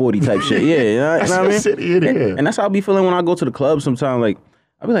 top 40 type shit. Yeah, you know That's what I your mean? city in here. And that's how I be feeling when I go to the club sometimes. Like,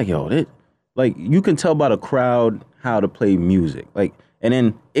 I be like, yo, like you can tell by the crowd how to play music. Like, and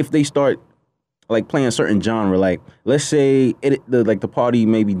then if they start like playing a certain genre, like let's say the party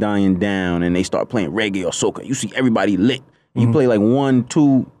may be dying down and they start playing reggae or soca, you see everybody lit. You play like 1,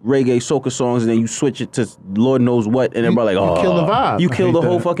 2 reggae soca songs, and then you switch it to Lord knows what, and everybody like, oh, you kill the vibe. You kill the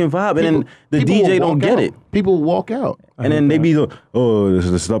whole fucking vibe, and then the People DJ will don't walk get out. it. People will walk out. And then they be like, oh,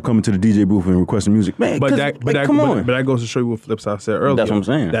 stop coming to the DJ booth and requesting music. Man, But 'cause, that, like, come on. But that goes to show you what Flipside said earlier. That's what I'm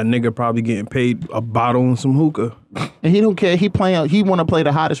saying. That nigga probably getting paid a bottle and some hookah. And he don't care. He want to play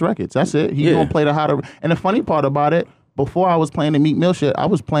the hottest records. That's it. He Yeah. gonna play the hotter. And the funny part about it, before I was playing the Meek Mill shit, I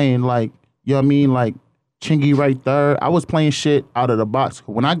was playing like, you know what I mean, like Chingy Right There. I was playing shit out of the box.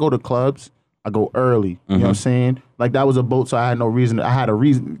 When I go to clubs, I go early. You know what I'm saying? Like that was a boat, so I had no reason. I had a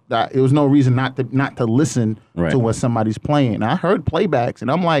reason. It was no reason not to listen Right. to what somebody's playing. And I heard playbacks,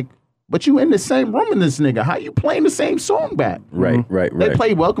 and I'm like, but you in the same room in this nigga? How you playing the same song back? Right. They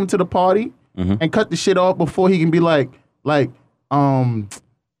play Welcome to the Party and cut the shit off before he can be like,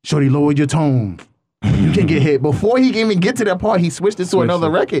 shorty, lower your tone. You can get hit. Before he can even get to that part, he switched it to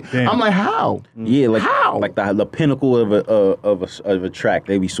another record. Damn. I'm like, how? Yeah, like How? like the pinnacle of a track,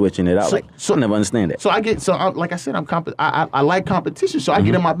 they be switching it out. So- I never understand that. So like I said, I like competition. So I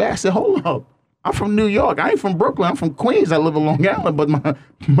get in my bag. I said, hold up. I'm from New York. I ain't from Brooklyn. I'm from Queens. I live in Long Island, but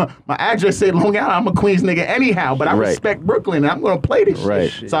my address said Long Island. I'm a Queens nigga anyhow, but I Right. respect Brooklyn, and I'm gonna play this Right.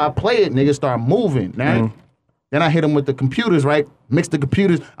 shit. So I play it, niggas start moving. Now, then I hit them with the computers, right? Mix the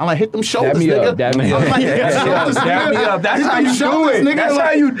computers. I'm like, hit them shoulders, me nigga. up, dab me I'm up. like, hit them shoulders, Dab me nigga. up. That's Hit how them you do shoulders, it. nigga. That's Like,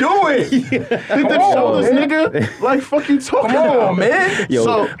 how you do it. hit them shoulders, nigga. Like, fuck you talking Come about? on, man. Yo,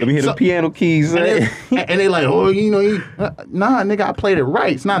 So- let me hear so- the piano keys. And they like, oh, you know, nah, nigga, I played it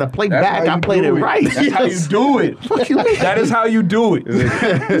right. It's not a playback. how I you played do it it. right. That's how you do it. Fuck you, mean? That is how you do it.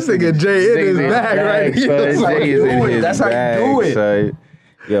 This nigga Jay in his bag right here. That's how you do it. That's how you do it.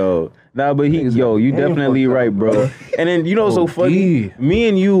 Yo, nah, but you definitely right, bro. And then you know what's so funny? yeah. Me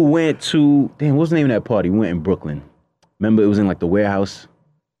and you went to what's the name of that party? We went in Brooklyn. Remember, it was in like the warehouse.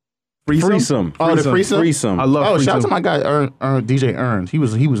 Threesome. Oh, the threesome? Threesome. I love Oh, shout out to Threesome. my guy, DJ Earns. He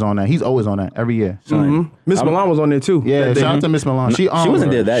was on that. He's always on that every year. Miss Milan was on there too. Yeah, That day. shout out to Miss Milan. She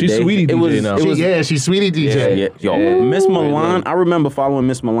wasn't there that She's day. Sweetie it DJ was, now. It was, she's Sweetie DJ. Yeah. Yo, Miss Milan, I remember following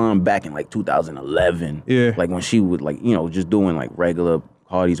Miss Milan back in like 2011. Yeah. Like when she would like, just doing like regular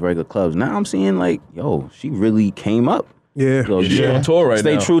parties, regular clubs. Now I'm seeing like, she really came up. Yeah. So She's on tour right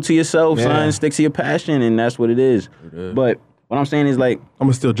stay now. true to yourself, son. Stick to your passion, and that's what it is. But what I'm saying is like, I'm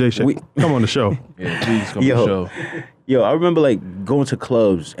gonna steal Jay shit. Come on the show. Yeah, please come to Yo. the show. yo, I remember like going to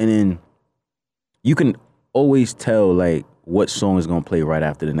clubs, and then you can always tell like what song is gonna play right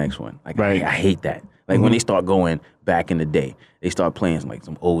after the next one. Like Right. I hate that. Like when they start going back in the day, they start playing like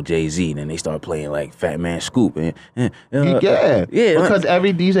some old Jay-Z, then they start playing like Fat Man Scoop, and Yeah, yeah, because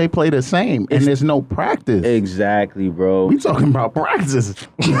every DJ play the same, and there's no practice. exactly, bro. We talking about practice.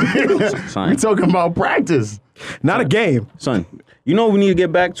 Son. We talking about practice. Not a game. Son, you know what we need to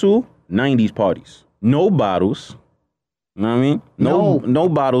get back to? 90s parties. No bottles. You know what I mean? No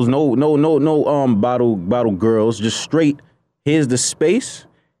bottles, no bottle girls. Just straight, here's the space,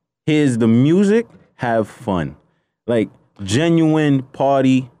 here's the music, have fun. Like genuine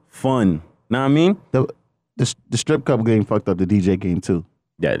party fun. Know what I mean? The strip club game fucked up the DJ game too.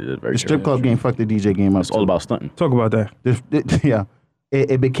 Yeah, it is very The strip club game fucked the DJ game up. It's all about stunting. Talk about that.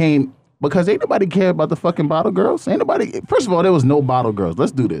 It became because ain't nobody care about the fucking bottle girls. Ain't nobody. First of all, there was no bottle girls.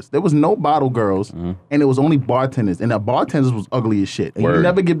 Let's do this. There was no bottle girls, and it was only bartenders, and the bartenders was ugly as shit. And you Word.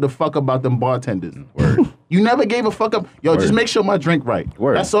 never give the fuck about them bartenders. Word. You never gave a fuck up. Yo, just make sure my drink right.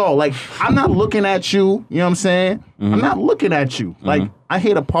 Word. That's all. Like I'm not looking at you. You know what I'm saying? I'm not looking at you. Like I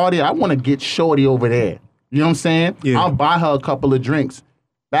hit a party. I want to get shorty over there. You know what I'm saying? Yeah. I'll buy her a couple of drinks.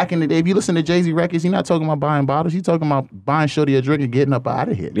 Back in the day, if you listen to Jay-Z records, he's not talking about buying bottles. He's talking about buying shorty a drink and getting up out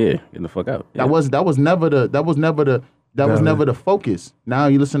of here. Yeah, getting the fuck out. Yeah. That was never the focus. Now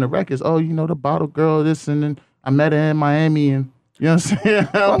you listen to records. Oh, you know the bottle girl, this and then I met her in Miami, and you know what I'm saying.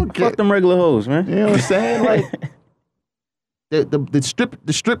 I don't care. Fuck them regular hoes, man. You know what I'm saying? Like the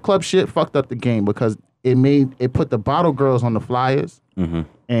strip club shit fucked up the game because it put the bottle girls on the flyers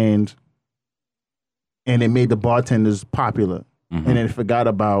and it made the bartenders popular. And then it forgot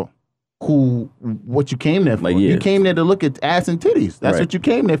about what you came there for. Like, yeah. You came there to look at ass and titties. That's Right. what you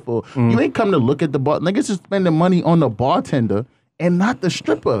came there for. You ain't come to look at the bar. Niggas just spending money on the bartender and not the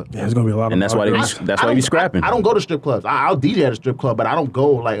stripper. Yeah, there's gonna be a lot of. And that's why they girls. that's why they be scrapping. I don't go to strip clubs. I'll DJ at a strip club, but I don't go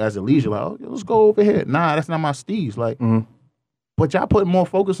like as a leisure. Like, oh, let's go over here. Nah, that's not my steez. Like, but y'all putting more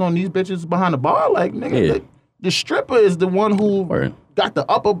focus on these bitches behind the bar. Like, nigga, Yeah. the stripper is the one who Word. got the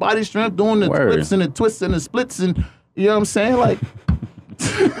upper body strength, doing the Word. flips and the twists and the splits, and you know what I'm saying? Like,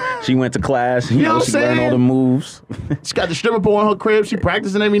 She went to class, you know know, what she I'm learned all saying? the moves. she got the stripper pole in her crib. She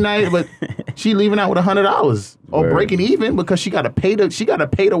practicing every night, but she leaving out with $100 or Word. breaking even because she got to pay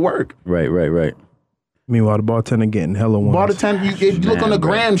to work. Right. Meanwhile, the bartender getting hella ones. Bartender, if you look on the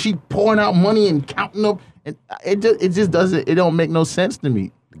gram, she pouring out money and counting up, and it just doesn't. It don't make no sense to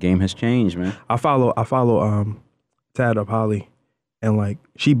me. The game has changed, man. I follow Tad Up Holly, and like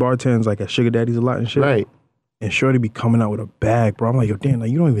she bartends like at Sugar Daddy's a lot and shit. Right. And Shorty be coming out with a bag, bro. I'm like, yo, damn,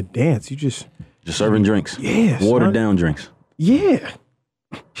 like you don't even dance. You just serving drinks. Yeah, Watered son. down drinks. Yeah.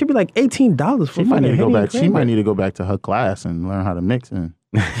 Should be like $18 for She might need to go Henny back. and She might cranberry. need to go back to her class and learn how to mix. And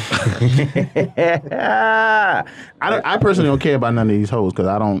I personally don't care about none of these hoes because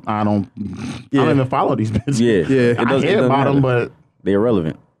I don't even follow these bitches. Yeah. Yeah. It I doesn't- it hear doesn't about them, matter. but They're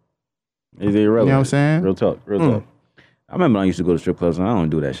irrelevant. They're irrelevant. You know what I'm saying? Real talk. Real talk. I remember I used to go to strip clubs and I don't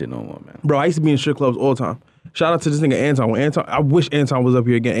do that shit no more, man. Bro, I used to be in strip clubs all the time. Shout out to this nigga Anton. When Anton, I wish Anton was up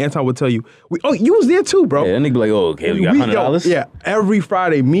here again. Anton would tell you, you was there too, bro. Yeah, that nigga be like, oh, okay, we got $100. Yeah, every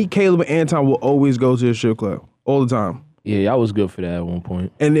Friday, me, Caleb, and Anton will always go to the strip club all the time. Yeah, I was good for that at one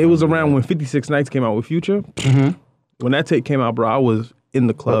point. And it was around when 56 Nights came out with Future. Mm-hmm. When that tape came out, bro, I was in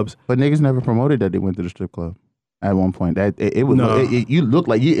the clubs. But niggas never promoted that they went to the strip club at one point. That it was No. you look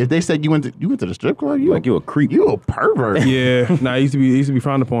like if they said you went to the strip club, Like you a creep. you a pervert. Yeah, nah, it used to be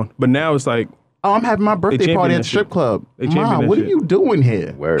frowned upon. But now it's like, Oh, I'm having my birthday championed party at that the strip shit. club. They championed Mom, that what shit. are you doing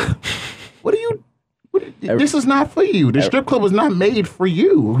here? Word. What are you? This is not for you. The strip club was not made for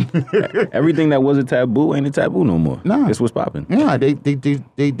you. Everything that wasn't taboo ain't a taboo no more. Nah. That's what's popping. Yeah, they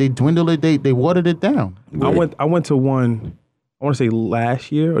dwindled it. They watered it down. I went to one, I want to say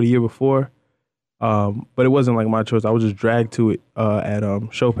last year or the year before, but it wasn't like my choice. I was just dragged to it at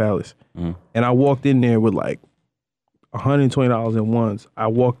Show Palace, and I walked in there with like $120 in ones. I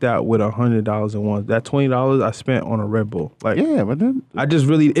walked out with $100 in ones. That $20 I spent on a Red Bull. Like, Yeah, but then I just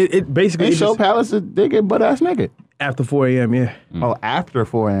really it basically they it show just, Palace they get butt ass naked. after 4 a.m. Yeah, Oh, after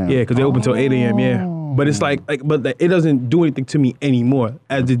 4 a.m. yeah, because they open till 8 a.m. Yeah, but it's like but it doesn't do anything to me anymore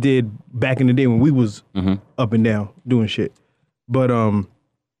as it did back in the day when we was up and down doing shit. But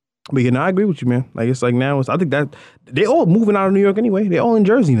yeah, no, I agree with you, man. Like it's like now I think that they all moving out of New York anyway. They all in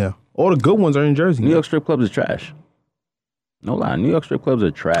Jersey now. All the good ones are in Jersey. New now. York strip clubs is trash. No lie, New York strip clubs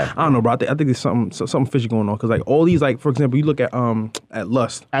are trash. I don't know, bro. I think there's something fishy going on because like all these like for example, you look at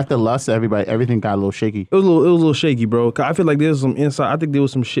Lust. After Lust, everything got a little shaky. It was a little shaky, bro. 'Cause I feel like there's some inside. I think there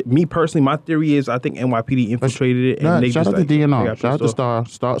was some shit. Me personally, my theory is I think NYPD infiltrated it and Nah, they shout just out like, to they DNR. got Shout out pissed to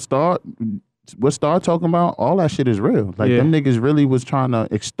off. Star. What Star talking about? All that shit is real. Like Yeah. them niggas really was trying to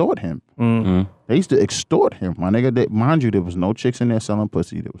extort him. They used to extort him, my nigga. Mind you, there was no chicks in there selling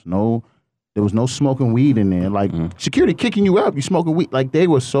pussy. There was no smoking weed in there. Like security kicking you out, you smoking weed. Like they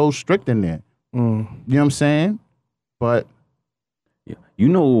were so strict in there. You know what I'm saying? But Yeah. You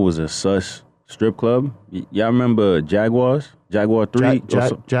know what was a sus strip club? Y'all remember Jaguars? Jaguar 3?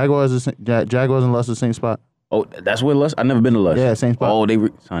 Jaguars and Lust the same spot. Oh, that's where Lust? I never been to Lust. Yeah, same spot. Oh,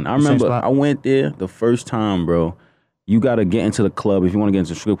 son. I remember spot. I went there the first time, bro. You got to get into the club. If you want to get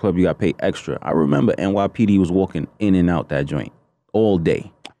into the strip club, you got to pay extra. I remember NYPD was walking in and out that joint all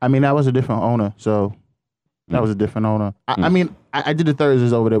day. I mean, that was a different owner, so that was a different owner. I mean, I did the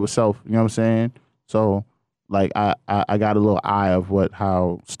Thursdays over there with Self, you know what I'm saying? So, like, I got a little eye of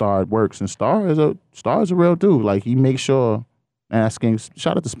how Star works, and Star is a real dude. Like, he makes sure, and that's King.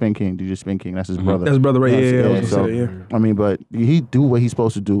 Shout out to Spin King, DJ Spin King, that's his brother. That's brother, right? Yeah, I was gonna so, say that, yeah. I mean, but he do what he's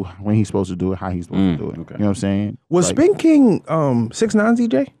supposed to do when he's supposed to do it, how he's supposed to do it. okay. You know what I'm saying? Was Like, Spin King 6ix9ine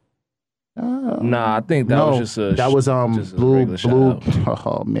ZJ? Nah, I think that was just a that was just a blue. regular shout-out.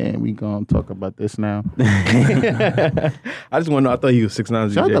 Oh man, we gonna talk about this now. I just want to know. I thought he was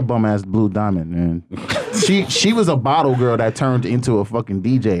 6ix9ine Shout out to ZJ. bum ass Blue Diamond, man. she was a bottle girl that turned into a fucking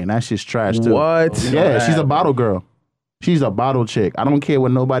DJ, and that shit's trash too. What? Yeah, she's a bottle girl. She's a bottle chick. I don't care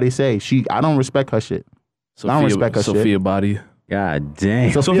what nobody say. I don't respect her shit. I don't respect her Sophia Body. God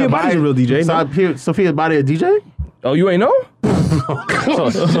damn. Sophia Body's a real DJ, no? Sophia Body a DJ? Oh, you ain't know?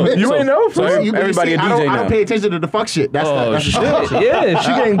 You ain't know? So Fam? everybody a I DJ don't now. pay attention to the fuck shit. That's Oh that's shit! Yeah, she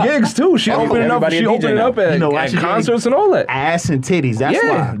getting gigs too. She opening up. everybody a She DJ opening now. up at, You know why at she getting- concerts and all that. ass and titties. That's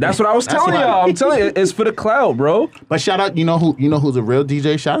Yeah, why. that's what I was That's telling why. y'all. I'm telling you, it's for the cloud, bro. But shout out, you know who's a real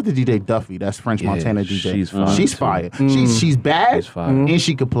DJ? Shout out to DJ Duffy. That's French Montana DJ. she's fire, She's too. fire. She's bad She's fire. and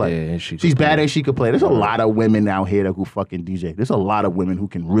she could play. Yeah, and she she's could bad play. and she could play. There's a lot of women out here that who fucking DJ. There's a lot of women who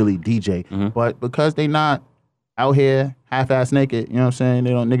can really DJ. But because they not out here half-ass naked, you know what I'm saying?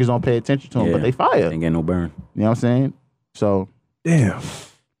 Niggas don't pay attention to them, Yeah. but they fire. Ain't getting no burn. You know what I'm saying? So Damn.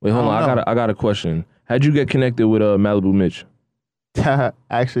 Wait, hold I on. don't I got a question. How'd you get connected with Malibu Mitch?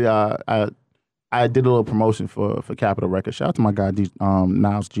 actually, I did a little promotion for Capitol Records. Shout out to my guy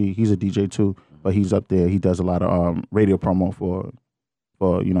Niles G. He's a DJ too, but he's up there. He does a lot of radio promo for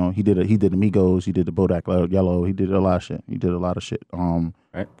for he did the Migos, he did the Bodak Yellow, he did a lot of shit.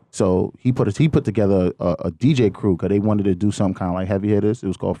 Right. So he put together a DJ crew because they wanted to do some kind of like heavy hitters. It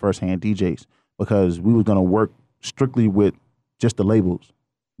was called First Hand DJs because we were gonna work strictly with just the labels.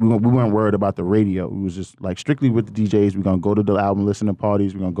 We weren't worried about the radio. We was just like strictly with the DJs. We're gonna go to the album listening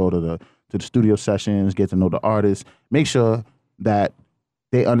parties. We're gonna go to the studio sessions, get to know the artists, make sure that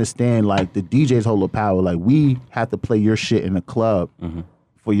they understand like the DJs hold the power. Like we have to play your shit in the club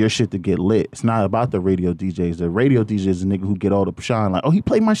for your shit to get lit. It's not about the radio DJs. The radio DJs is a nigga who get all the shine. Like, oh, he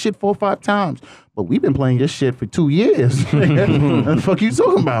played my shit 4 or 5 times, but we've been playing your shit for 2 years. What the fuck you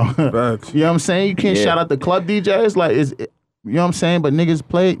talking about? Facts. You know what I'm saying? You can't shout out the club DJs. Like, you know what I'm saying? But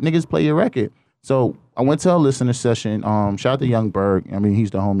niggas play your record. So I went to a listener session. Shout out to Young Berg. I mean,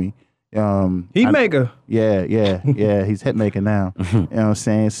 he's the homie. Heat maker. Yeah. He's hit maker now. You know what I'm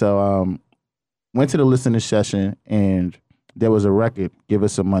saying? So went to the listener session and there was a record, Give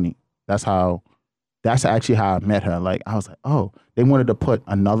Us Some Money. That's actually how I met her. Like I was like, oh, they wanted to put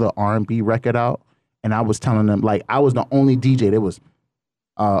another R&B record out. And I was telling them, like, I was the only DJ. There was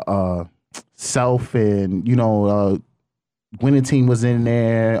Self and, Winning Team was in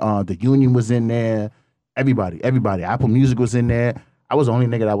there, the Union was in there, everybody. Apple Music was in there. I was the only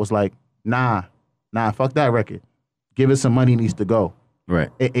nigga that was like, nah, fuck that record. Give Us Some Money needs to go. Right.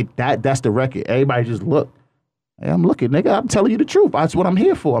 That's the record. Everybody just look. Hey, I'm looking, nigga. I'm telling you the truth. That's what I'm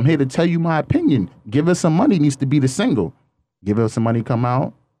here for. I'm here to tell you my opinion. Give Us Some Money needs to be the single. Give Us Some Money come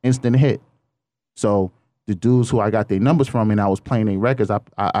out, instant hit. So the dudes who I got their numbers from and I was playing their records, I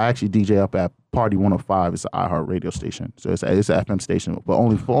actually DJ up at Party 105. It's an iHeart radio station. So it's an FM station, but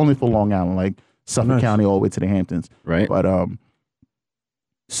only for Long Island, like Suffolk County all the way to the Hamptons. Right. But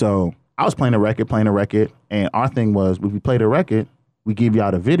so I was playing a record, and our thing was if we played a record, we give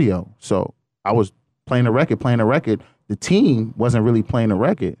y'all the video. So I was playing a record. The team wasn't really playing a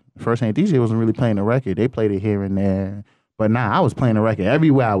record. First Hand DJ wasn't really playing a record. They played it here and there. But I was playing a record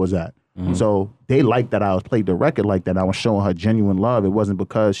everywhere I was at. So they liked that I was played the record like that. I was showing her genuine love. It wasn't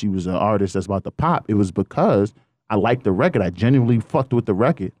because she was an artist that's about to pop. It was because I liked the record. I genuinely fucked with the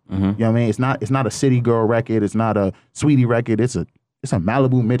record. You know what I mean? It's not a City Girl record. It's not a Sweetie record. It's a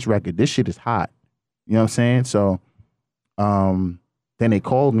Malibu Mitch record. This shit is hot. You know what I'm saying? So then they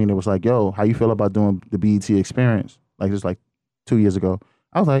called me and it was like, yo, how you feel about doing the BET Experience? Like just like 2 years ago.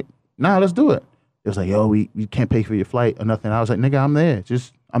 I was like, nah, let's do it. It was like, yo, we can't pay for your flight or nothing. I was like, nigga, I'm there.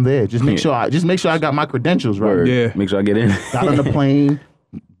 I'm there. Just make sure I got my credentials right. Word. Yeah. Make sure I get in. Got on the plane,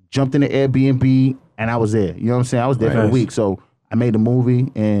 jumped in the Airbnb, and I was there. You know what I'm saying? I was there for a week. So I made the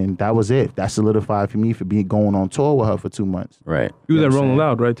movie, and that was it. That solidified for me for going on tour with her for 2 months. Right. You was at Rolling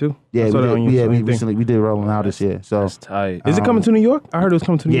Loud, right, too? Yeah, I saw that on your we thing. recently did Rolling Loud this year. So That's tight. Is it coming to New York? I heard it was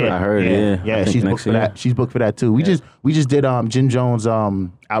coming to New York. I heard, yeah. Yeah, I think she's booked next for year. that. She's booked for that too. We just did Jim Jones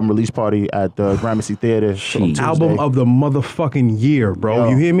album release party at the Gramercy Theater. on Tuesday. Album of the motherfucking year, bro. Yo.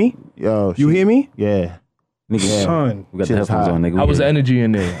 You hear me? Yo, You hear me? Yeah. Nigga, Son. we got Shit the is headphones hot. on, nigga. How was the energy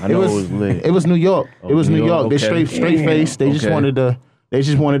in there? I know it was lit. It was New York. It was New New York. York, They okay. straight face. They just Okay.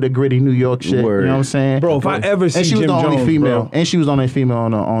 wanted the gritty New York shit. Word. You know what I'm saying? Bro, if I ever see and she was Jim the only Jones, female, bro. and she was the only female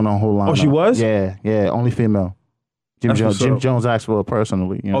on the whole line. Oh, she was? Yeah, only female. That's Jim what's up. Jones asked for her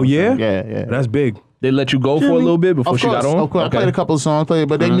personally. You know Oh, what I'm yeah? saying? Yeah. That's big. They let you go for a little bit before she got on? Of course, I played a couple of songs,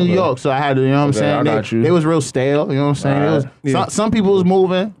 but they New York, so I had to, you know what I'm Okay, saying? I got you. They was real stale, you know what I'm saying? Alright. It was some people was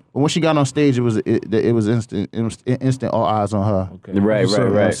moving, but when she got on stage, it was instant all eyes on her. Okay. Right, What's up, You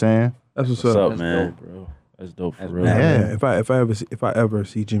know what I'm right. saying? That's what's What's up. up, That's man? dope, bro. That's dope for real. Nah, Yeah. man. If I ever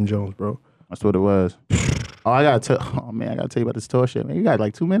see Jim Jones, bro. That's what it was. I gotta tell you about this tour shit, man. You got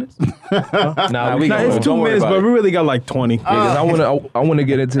like 2 minutes? Nah, we Nah, gon- it's 2 don't worry minutes, about but it. we really got like 20. Yeah, 'cause I wanna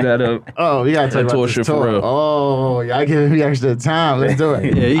get into that. Oh, you gotta tell you That tour about this shit for tour. real. Oh, y'all giving me extra time. Let's do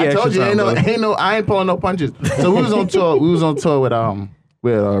it. Yeah, you I got told you, extra time, I ain't pulling no punches. So we was on tour. We was on tour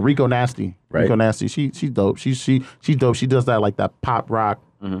with Rico Nasty. Right. Rico Nasty. She's dope. She's dope. She does that like that pop rock,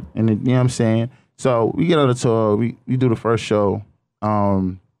 and then, you know what I'm saying. So we get on the tour. We do the first show.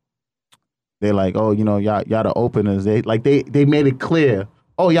 They like, oh, you know, y'all the openers. They made it clear.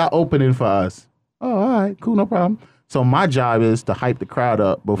 Oh, y'all opening for us. Oh, all right, cool, no problem. So my job is to hype the crowd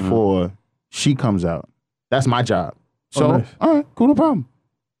up before she comes out. That's my job. So, nice. all right, cool, no problem.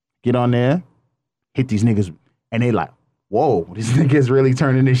 Get on there, hit these niggas, and they like, whoa, this nigga's really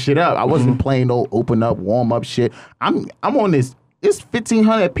turning this shit up. I wasn't playing no open up, warm up shit. I'm on this. It's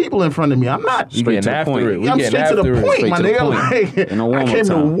 1,500 people in front of me. I'm not. Straight to the after point. it. We I'm getting straight to the after it. point, Straight my to the nigga. point. Like, And no I warm-up came to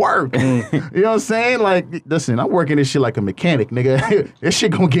time. work. You know what I'm saying? Like, listen, I'm working this shit like a mechanic, nigga. This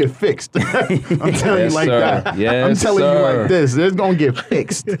shit gonna get fixed. I'm telling Yes, you like sir. that. Yes, I'm telling you sir. like this. It's gonna get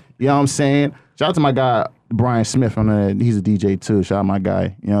fixed. You know what I'm saying? Shout out to my guy, Brian Smith on the. He's a DJ too. Shout out my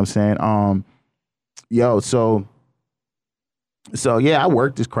guy. You know what I'm saying? So yeah, I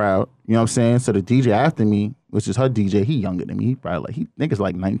worked this crowd. You know what I'm saying? So the DJ after me, which is her DJ, he younger than me. He probably nigga's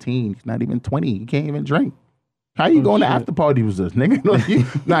like 19. He's not even 20. He can't even drink. How you going to after party with us,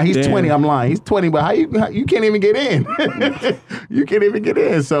 nigga? Nah, he's 20. I'm lying. He's 20, but how you can't even get in? You can't even get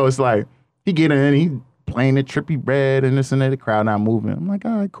in. So it's like he get in, he playing the Trippie Redd and this and that. The crowd not moving. I'm like,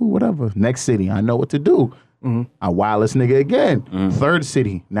 all right, cool, whatever. Next city, I know what to do. I wild this nigga again. Third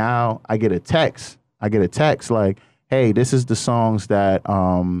city. Now I get a text. Like, hey, this is the songs that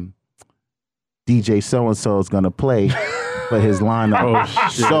DJ so and so is gonna play for his lineup.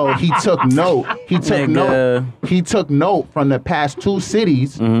 So he took note. He took note from the past 2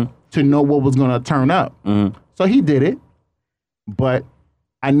 cities to know what was gonna turn up. So he did it, but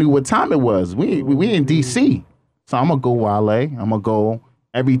I knew what time it was. We in DC, so I'm gonna go Wale. I'm gonna go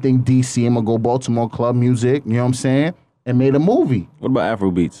everything DC. I'm gonna go Baltimore club music. You know what I'm saying? And made a movie. What about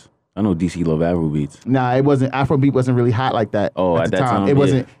Afrobeats? I know DC love Afrobeats. Nah, it wasn't. Afrobeat wasn't really hot like that. Oh, at the that time it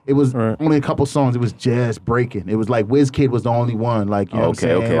wasn't. yeah. It was only a couple songs. It was just breaking. It was like WizKid was the only one. Like, you know what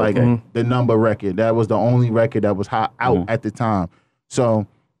I'm saying? Like the Number record. That was the only record that was hot out at the time. So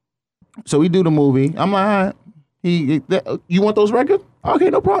we do the movie. I'm like, all right. You want those records? Okay,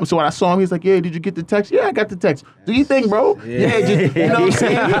 no problem. So when I saw him, he's like, yeah, did you get the text? Yeah, I got the text. Do you think, bro? Yeah, just, you know what I'm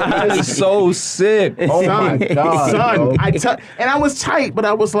saying? That's so sick. Oh my God. Son, and I was tight, but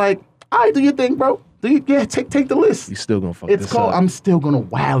I was like, all right, do you think, bro? Take the list. You still gonna fuck It's this called up. I'm Still Gonna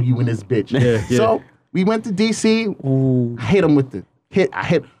Wow You in This Bitch. Yeah. So we went to DC. I hit him with the hit.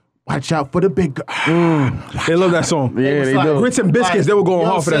 Watch out for the big girl. They love that song. Yeah, they do. Grits and Biscuits, they were going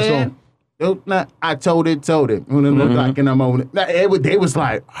hard for that song. I told it. Like, and I'm on it. They was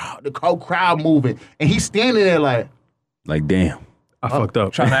like, oh, the whole crowd moving. And he's standing there like damn. I fucked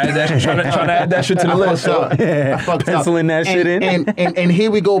up. Trying to add that shit to the list. I fucked up. Penciling that shit in. And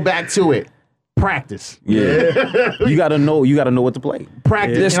here we go back to it. Practice. Yeah. You gotta know what to play.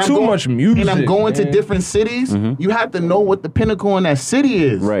 Practice. There's And I'm too going- much music. And I'm going to man. different cities. You have to know what the pinnacle in that city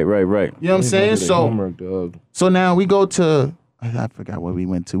is. Right. You know what I'm saying? Homework, dog. So now we go to, I forgot what we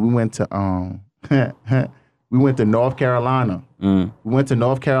went to. We went to we went to North Carolina. We went to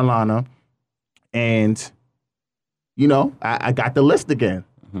North Carolina, and you know, I got the list again.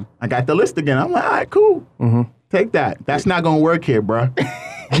 I'm like, all right, cool. Take that. That's not gonna work here, bro.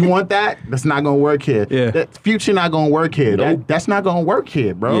 You want that? That's not gonna work here. Yeah. That Future not gonna work here. That's not gonna work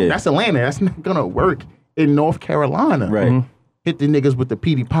here, bro. Yeah. That's Atlanta. That's not gonna work in North Carolina. Right. Hit the niggas with the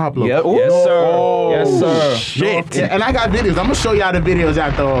Petey Pablo. Yep. Yes, sir. Yes, sir. Shit. And I got videos. I'm gonna show y'all the videos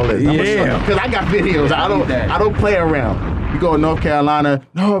after all this. Because I got videos. I don't play around. You go to North Carolina,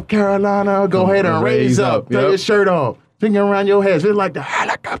 go ahead and raise up. Throw your shirt off. Finger around your head. It's like the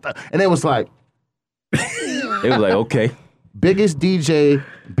helicopter. And it was like, It was like, okay. biggest DJ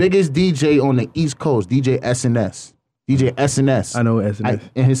on the East Coast, DJ SNS. DJ SNS. I know SNS.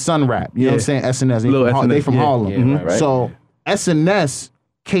 And his son rap. You know what I'm saying? SNS. Lil They SNS, from yeah. Harlem. Yeah, right. So SNS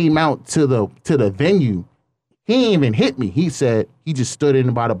came out to the venue. He didn't even hit me. He said he just stood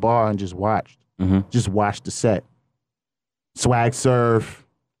in by the bar and just watched. Just watched the set. Swag Surf,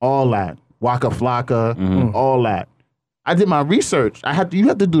 all that. Waka Flocka, all that. I did my research. You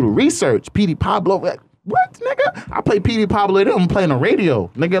have to do the research. Petey Pablo. What, nigga? I play Petey Pablo. They don't play on the radio.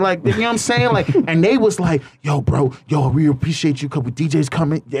 Nigga, like, you know what I'm saying? Like, and they was like, yo, bro, we appreciate you. Couple DJs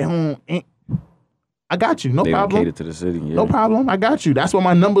coming. They don't. I got you. No They don't problem. cater to the city. Yeah. No problem. I got you. That's why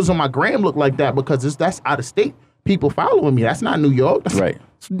my numbers on my gram look like that, because that's out of state people following me. That's not New York.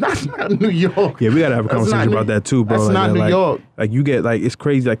 That's not New York. Yeah, we gotta have a conversation about that too, bro. That's not New York. Like you get like it's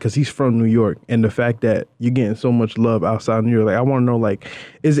crazy, like because he's from New York, and the fact that you're getting so much love outside New York, like I want to know, like,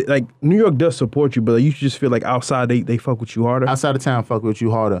 is it like New York does support you, but like, you just feel like outside they fuck with you harder? Outside of town, fuck with you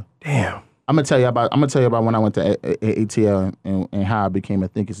harder. Damn. I'm gonna tell you about when I went to ATL and how I became a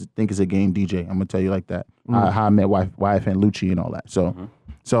think it's a game DJ. I'm gonna tell you like that. How I met wife and Lucci and all that.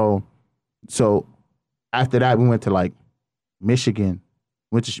 So after that we went to like Michigan.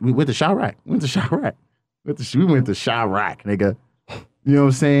 We went to Chirac. We went to Chirac, nigga. You know what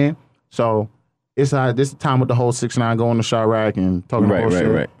I'm saying? So it's this time with the whole 6ix9ine going to Chirac and talking bullshit.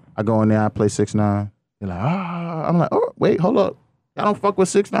 Right. I go in there, I play 6ix9ine. They're like, I'm like, oh, wait, hold up. Y'all don't fuck with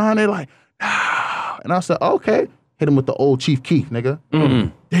 6ix9ine? They're like, nah. And I said, okay. Hit him with the old Chief Keef, nigga.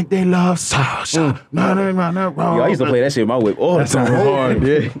 Think they love Sasha. No, wrong. Yo, I used to play that shit in my whip all the time. Hard,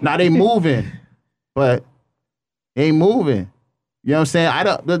 yeah. Now they moving, but they ain't moving. You know what I'm saying? I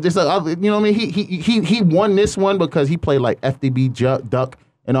don't. There's other. You know what I mean? He won this one because he played like FDB Duck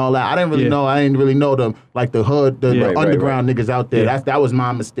and all that. I didn't really know. I didn't really know them like the hood, the underground niggas out there. Yeah. That was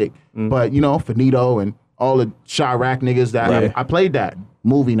my mistake. But you know, Finito and all the Chirac niggas that I played that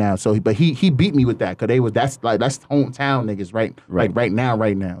movie now. So, but he beat me with that because that's hometown niggas, right? Like right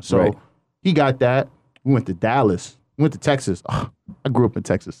now. So he got that. We went to Dallas. We went to Texas. Oh, I grew up in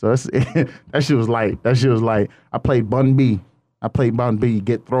Texas, so that shit was light. I played Bun B.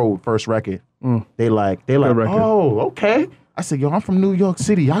 Get Throwed first record. They like, oh, okay. I said, yo, I'm from New York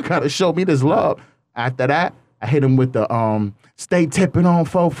City. Y'all gotta show me this love. After that, I hit him with the stay tipping on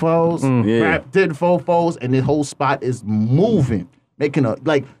fofos. Rap did fofos, and the whole spot is moving, making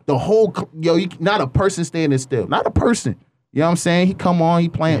the whole not a person standing still, not a person. You know what I'm saying? He come on, he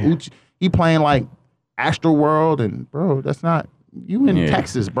playing he playing like Astro World, and bro, that's not you in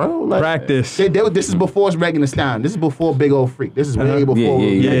Texas, bro. Like, practice. This is before Megan Thee Stallion. This is before Big Old Freak. This is way before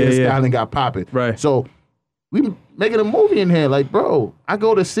Megan Thee Stallion got popping. Right. So we making a movie in here. Like, bro, I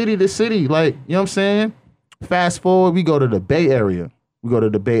go to city to city. Like, you know what I'm saying? Fast forward, we go to the Bay Area. I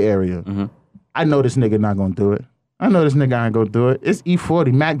know this nigga not gonna do it. I know this nigga ain't gonna do it. It's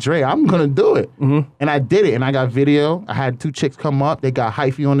E40, Mac Dre. I'm gonna do it. And I did it. And I got video. I had 2 chicks come up. They got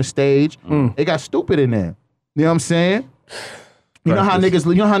hyphy on the stage. They got stupid in there. You know what I'm saying? You know how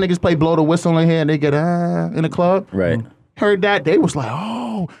niggas play blow the whistle in here and they get in the club? Right. Heard that, they was like,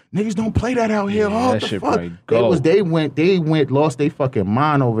 oh, niggas don't play that out here. Oh, what the fuck? They went, lost their fucking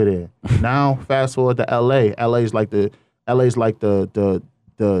mind over there. Now, fast forward to LA. LA's like the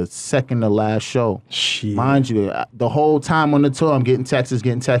second to last show. Shit. Mind you, the whole time on the tour, I'm getting texts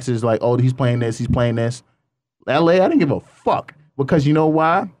like, oh, he's playing this. LA, I didn't give a fuck. Because you know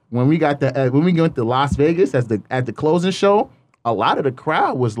why? When we went to Las Vegas at the closing show, a lot of the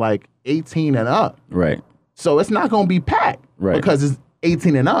crowd was like 18 and up. Right. So it's not gonna be packed. Right. Because it's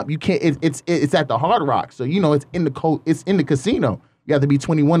 18 and up. You can't. It's at the Hard Rock. So you know it's in the casino. You have to be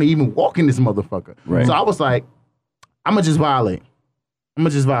 21 to even walk in this motherfucker. Right. So I was like, I'm gonna just violate. I'm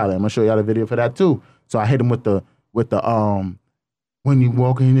gonna show y'all the video for that too. So I hit him with the when you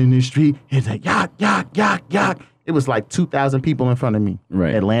walking in the street, it's like yak yak yak yak. It was like 2,000 people in front of me.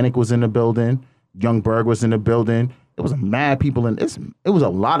 Right. Atlantic was in the building. Young Berg was in the building. It was mad people in this. It was a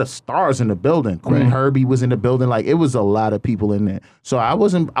lot of stars in the building. Queen Herbie was in the building. Like, it was a lot of people in there. So I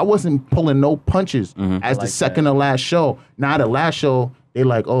wasn't pulling no punches as the second to last show. Now the last show, they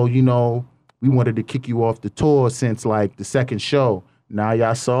like, oh, you know, we wanted to kick you off the tour since like the second show. Now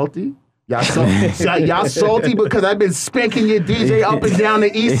y'all salty? Y'all salty because I've been spanking your DJ up and down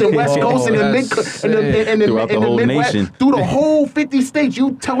the East and West Coast and the Midwest through the whole 50 states.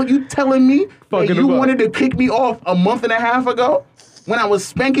 You telling me that you wanted to kick me off a month and a half ago when I was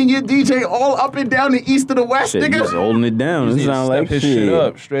spanking your DJ all up and down the East to the West, shit, nigga? Just holding it down. It sound like his shit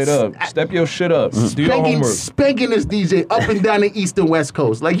up, straight up. Step your shit up. Do your homework. Spanking this DJ up and down the East and West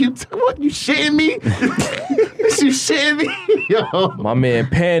Coast. Like, you shitting me? You shitting me? Yo. My man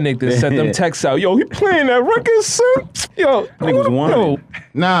panicked and sent them texts out. Yo, he playing that record, son? Yo, niggas wanted.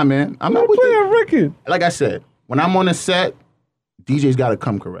 Nah, man. I'm not playing that record. Like I said, when I'm on a set, DJ's got to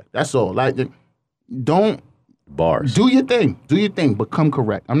come correct. That's all. Like, don't bars. Do your thing, but come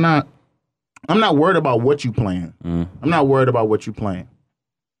correct. I'm not worried about what you playing. I'm not worried about what you playing.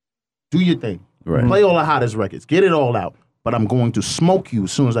 Do your thing. Right. Play all the hottest records. Get it all out. But I'm going to smoke you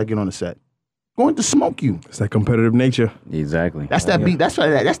as soon as I get on the set. Going to smoke you. It's that competitive nature. Exactly. That's that beat. That's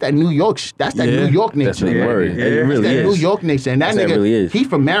that New York. That's that New York nature. That's the word. Yeah. It really that's that is. New York nature. And that nigga, really is. He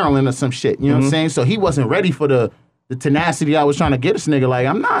from Maryland or some shit. You know what I'm saying? So he wasn't ready for the tenacity I was trying to get this nigga. Like,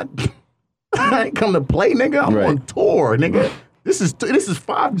 I ain't come to play, nigga. I'm on tour, nigga. This is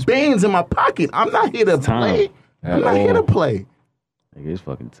 5 bands in my pocket. I'm not here to play. I'm not here to play. Nigga, it's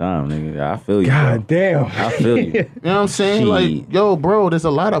fucking time, nigga. I feel you. God damn. I feel you. You know what I'm saying? Like, yo, bro, there's a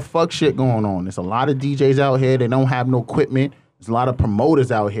lot of fuck shit going on. There's a lot of DJs out here that don't have no equipment. There's a lot of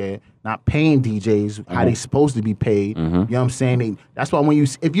promoters out here not paying DJs how they supposed to be paid. You know what I'm saying? That's why when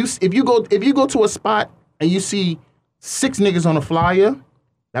if you go to a spot and you see 6 niggas on a flyer,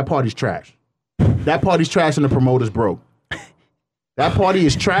 that party's trash. That party's trash and the promoter's broke. That party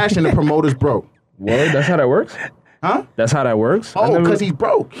is trash and the promoter's broke. Word? That's how that works? Huh? That's how that works? Oh, because he's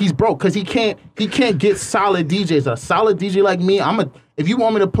broke. He's broke because he can't get solid DJs. A solid DJ like me, if you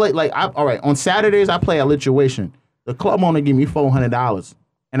want me to play, like, all right, on Saturdays I play at Lituation. The club owner give me $400,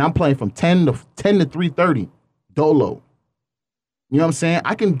 and I'm playing from 10 to 3:30, dolo. You know what I'm saying?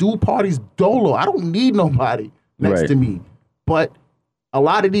 I can do parties dolo. I don't need nobody next to me. But a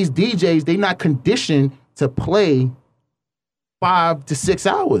lot of these DJs, they not conditioned to play 5 to 6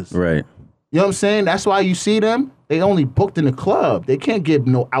 hours. Right. You know what I'm saying? That's why you see them. They only booked in the club. They can't give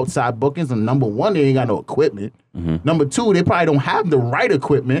no outside bookings. And number 1, they ain't got no equipment. Number 2, they probably don't have the right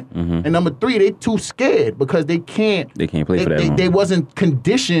equipment. And number 3, they too scared because they can't. They can't play for that long. They wasn't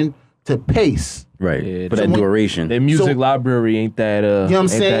conditioned to pace. Right. Yeah, For so that when- duration. Their music So- library ain't that You know what I'm ain't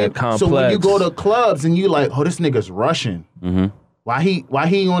saying? that complex. So when you go to clubs and you like, oh, this nigga's rushing. Mm-hmm. Why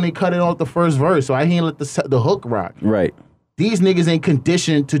he only cut it off the first verse? Why he ain't let the hook rock? Right. These niggas ain't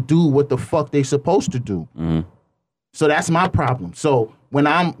conditioned to do what the fuck they supposed to do. Mm-hmm. So that's my problem. So when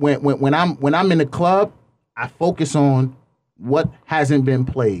I'm in the club, I focus on what hasn't been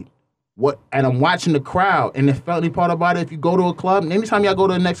played. And I'm watching the crowd. And the funny part about it, if you go to a club, and anytime y'all go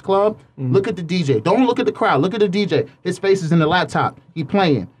to the next club, look at the DJ. Don't look at the crowd. Look at the DJ. His face is in the laptop. He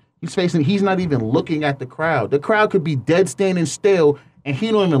playing. He's not even looking at the crowd. The crowd could be dead standing still, and he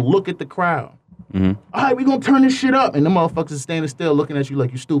don't even look at the crowd. Mm-hmm. All right, we gonna turn this shit up, and the motherfuckers is standing still looking at you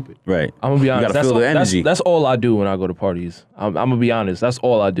like you stupid. Right. I'm gonna be honest. You gotta feel the energy. That's all I do when I go to parties. I'm gonna be honest. That's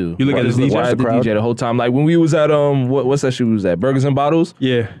all I do. You look at Just the DJ? watch The the crowd? DJ the whole time. Like when we was at what's that shit we was at? Burgers and Bottles.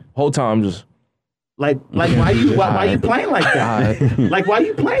 Yeah. Whole time just. Like why you playing like that? Like why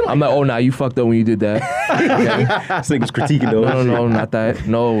you playing like I'm like, oh nah, you fucked up when you did that. This nigga's critiquing though. No, not that.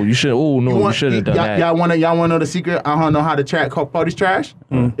 No, you should. Oh no, you shouldn't have done that. Y'all wanna know the secret? I don't know how to call parties trash.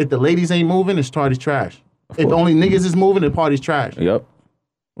 If the ladies ain't moving, it's party's trash. If only niggas is moving, the party's trash. Yep.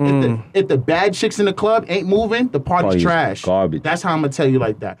 If the bad chicks in the club ain't moving, the party's Party's trash. garbage. That's how I'm gonna tell you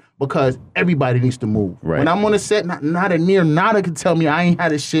like that. Because everybody needs to move. Right. When I'm on a set, not a near nada can tell me I ain't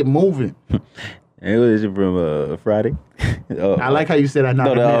had this shit moving. And what is it from Friday? I like how you said that.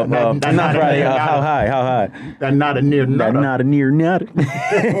 No, not Friday. How high? That not a near nada. Not a near nada.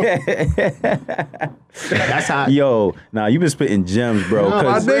 That's how. Yo, nah, you been spitting gems, bro. No, my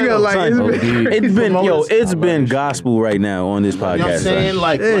 'cause, nigga, like, son, it's been- it's been gospel right now on this podcast. You know what I'm saying?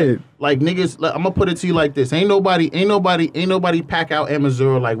 son. Like niggas, I'm gonna put it to you like this. Ain't nobody pack out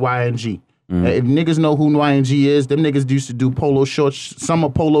Amazura like YNG. If niggas know who YNG is, them niggas used to do polo shorts, summer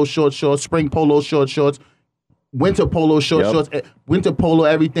polo short shorts, spring polo short shorts, winter polo short Yep. shorts, winter polo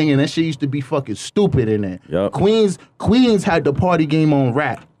everything, and that shit used to be fucking stupid in there. Yep. Queens had the party game on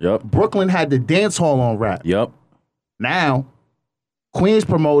rap. Yep. Brooklyn had the dance hall on rap. Yep. Now, Queens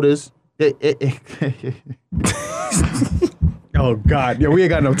promoters, Oh God. Yo, we ain't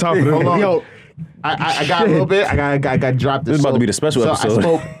got no time for this. hold on. Yo, I got a little bit. I got dropped. This is about to be the special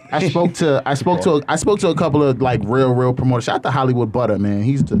episode. I spoke to a couple of like real promoters. Shout out to Hollywood Butter, man.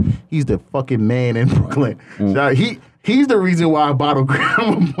 He's the fucking man in Brooklyn. He's the reason why Bottle Girls.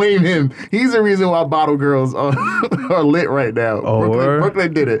 I'm gonna blame him. He's the reason why Bottle Girls are lit right now. Oh, word?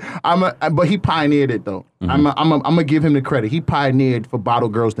 Brooklyn did it. But he pioneered it though. I'm gonna give him the credit. He pioneered for Bottle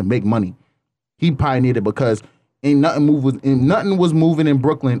Girls to make money. He pioneered it because nothing was moving in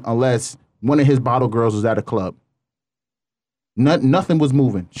Brooklyn unless one of his bottle girls was at a club. Nothing was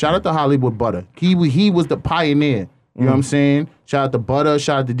moving. Shout out to Hollywood Butter. He was the pioneer. You know what I'm saying? Shout out to Butter.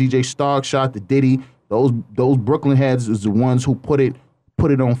 Shout out to DJ Stark. Shout out to Diddy. Those Brooklyn heads is the ones who put it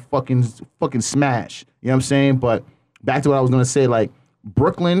on fucking smash. You know what I'm saying? But back to what I was gonna say. Like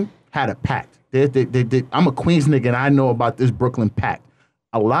Brooklyn had a pact. I'm a Queens nigga and I know about this Brooklyn pact.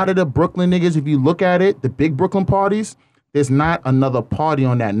 A lot of the Brooklyn niggas, if you look at it, the big Brooklyn parties, there's not another party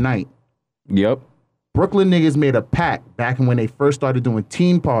on that night. Yep. Brooklyn niggas made a pact back when they first started doing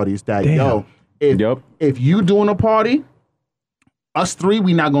teen parties that, if you doing a party, us three,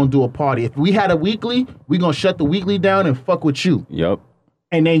 we not gonna do a party. If we had a weekly, we gonna shut the weekly down and fuck with you. Yep.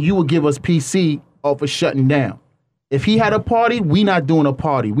 And then you would give us PC off of shutting down. If he had a party, we not doing a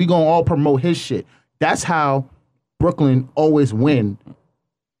party. We gonna all promote his shit. That's how Brooklyn always win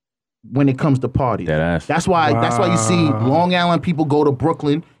when it comes to parties. Deadass. That's why you see Long Island people go to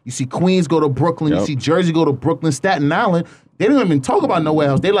Brooklyn. You see Queens go to Brooklyn. You see Jersey go to Brooklyn. Staten Island, they don't even talk about nowhere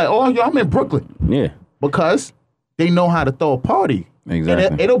else. They like, oh, yo, I'm in Brooklyn. Yeah. Because they know how to throw a party. Exactly.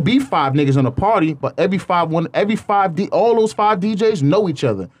 And it'll be 5 niggas on a party, but all those 5 DJs know each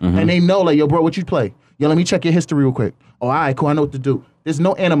other. And they know, like, yo, bro, what you play? Yo, let me check your history real quick. Oh, all right, cool, I know what to do. There's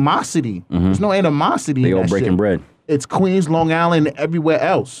no animosity. There's no animosity They in all that breaking shit. bread. It's Queens, Long Island, and everywhere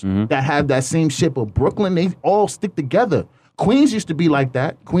else that have that same shit. But Brooklyn, they all stick together. Queens used to be like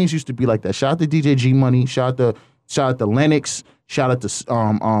that. Shout out to DJ G Money. Shout out to Lennox. Shout out to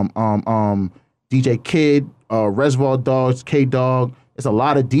DJ Kid, Reservoir Dogs, K Dog. There's a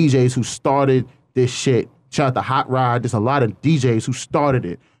lot of DJs who started this shit. Shout out to Hot Rod. There's a lot of DJs who started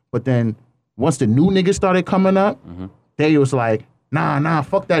it. But then once the new niggas started coming up, they was like, nah,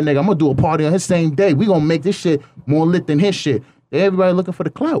 fuck that nigga. I'm gonna do a party on his same day. We gonna make this shit more lit than his shit. Everybody looking for the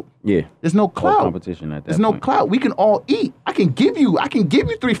clout. Yeah. There's no All clout. competition at that There's no point. clout. We can all eat. I can give you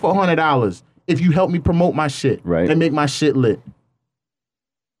 $300-$400 if you help me promote my shit Right. and make my shit lit.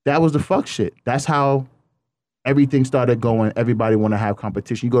 That was the fuck shit. That's how everything started going. Everybody want to have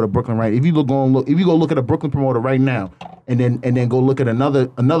competition. You go to Brooklyn, right? If you go look at a Brooklyn promoter right now, and then go look at another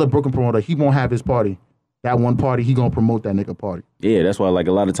Brooklyn promoter, he won't have his party. That one party, he gonna promote that nigga party. Yeah, that's why like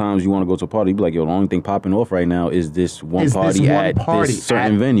a lot of times you want to go to a party, you be like, yo, the only thing popping off right now is this one party at this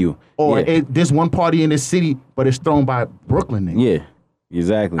certain venue. Or this one party in this city, but it's thrown by Brooklyn niggas. Yeah,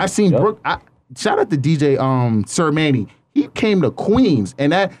 exactly. I seen shout out to DJ Sir Manny. He came to Queens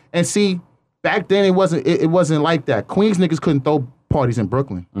and see back then it wasn't like that. Queens niggas couldn't throw parties in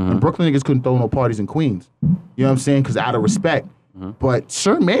Brooklyn. And Brooklyn niggas couldn't throw no parties in Queens. You know what I'm saying? Because out of respect. But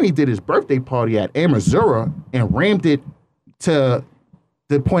Sir Manny did his birthday party at Amazura and rammed it to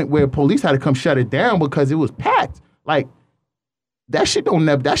the point where police had to come shut it down because it was packed. Like that shit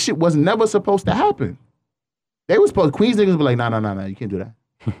was never supposed to happen. They was supposed Queens niggas were like, nah, you can't do that.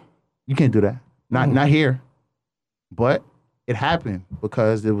 You can't do that. Not here. But it happened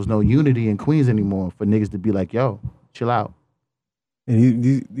because there was no unity in Queens anymore for niggas to be like, yo, chill out. And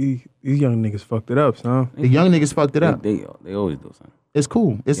these young niggas fucked it up, son. The young niggas fucked it up. They always do something. It's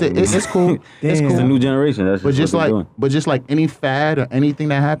cool. It's cool. It's Damn. cool. It's a new generation. That's just just like any fad or anything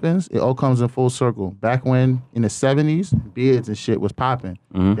that happens, it all comes in full circle. Back when in the 70s, beards and shit was popping.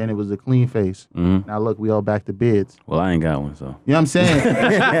 Then it was a clean face. Now look, we all back to beards. Well, I ain't got one, so. You know what I'm saying?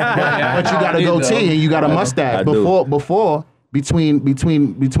 but you got a goatee and you got a mustache. Before between the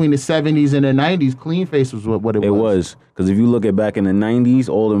 70s and the 90s, clean face was what it was. It was. Because if you look at back in the 90s,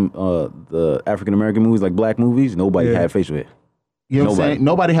 all them the African American movies, like black movies, nobody had facial hair. You know what I'm saying?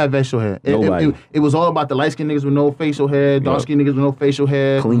 Nobody had facial hair. It was all about the light-skinned niggas with no facial hair, dark-skinned niggas with no facial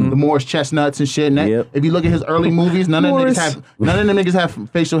hair, Clean. the Morris Chestnuts and shit. And if you look at his early movies, none of them niggas have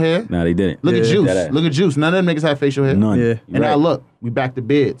facial hair. No, they didn't. Look at Juice. Look at Juice. None of them niggas have facial hair. None. Yeah. And now look, we back to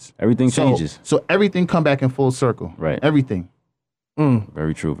beards. Everything changes. So everything come back in full circle. Right. Everything.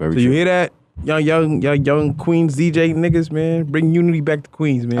 Very true. Very So true. you hear that? Young Queens DJ niggas, man. Bring unity back to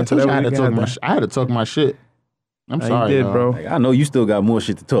Queens, man. I told you I had to talk my shit. I'm sorry, you did, bro. Like, I know you still got more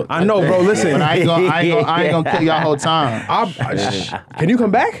shit to talk. I know, bro. Listen, But I ain't gonna kill y'all whole time. Can you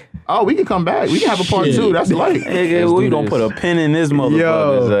come back? Oh, we can come back. We can have a part Shit. 2. That's light. Nigga, Let's we do don't this. put a pin in this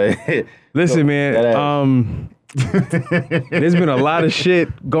motherfucker. So, Listen, that man. There's been a lot of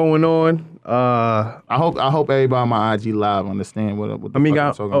shit going on. I hope everybody on my IG live understand what the fuck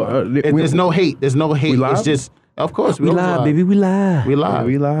I'm talking about. There's no hate. There's no hate. We live? It's just, of course, we live, baby. We live. We live. Yeah,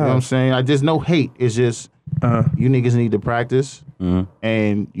 we live. You know what I'm saying? There's no hate. It's just you niggas need to practice,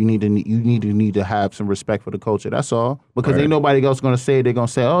 and you need to have some respect for the culture. That's all. Because ain't nobody else gonna say it. They're gonna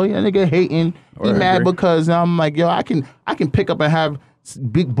say, "Oh yeah, nigga hating. He mad because I'm like, yo, I can pick up and have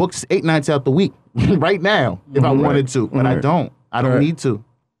big books 8 nights out the week right now if I wanted to, but I don't. I don't need to.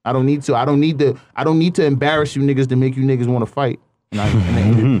 I don't need to. I don't need to embarrass you niggas to make you niggas want to fight. You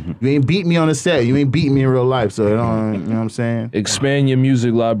ain't beat me on the set. You ain't beating me in real life. So you know what I'm saying? Expand your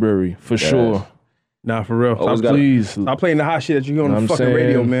music library for sure. Nah, for real. Please. Stop playing the hot shit that you hear on the I'm fucking saying.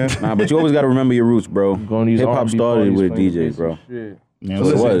 radio, man. Nah, but you always got to remember your roots, bro. Going to these Hip hop R&B started parties with playing DJs, this bro. shit. Yeah, So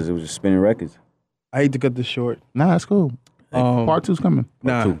it was just spinning records. I hate to cut this short. Nah, that's cool. Part 2's coming.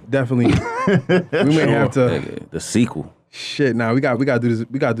 Nah, definitely. We may have to. Nigga, the sequel. Shit, nah, we gotta do this.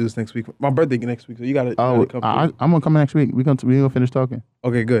 We gotta do this next week. My birthday next week, so you gotta. Oh, come I'm gonna come next week. We gonna finish talking.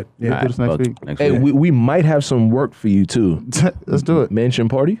 Okay, good. Yeah. Do this next Fuck, week. next Hey, week. we might have some work for you too. Let's do it. Mansion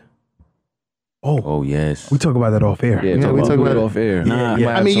party? Oh, yes. We talk about that off air. Yeah, we talk about it off air. Nah. We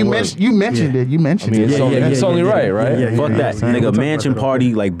might I have mean, some you work. mentioned it. You I mentioned mean, it. it's only right, right? Yeah, Fuck that, We'll nigga. talk Mansion about it.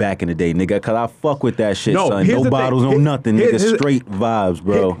 party like back in the day, nigga. Cause I fuck with that shit, No, son. here's No the thing. bottles, no Here- nothing, here's- nigga. Straight vibes,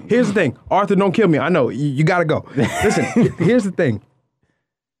 bro. Here's the thing. Arthur, don't kill me. I know. You gotta go. Listen, here's the thing.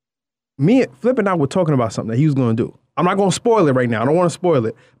 Me and Flip and I were talking about something that he was gonna do. I'm not gonna spoil it right now. I don't wanna spoil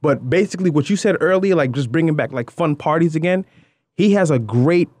it. But basically what you said earlier, like just bringing back like fun parties again, he has a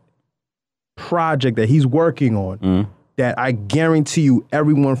great project that he's working on that I guarantee you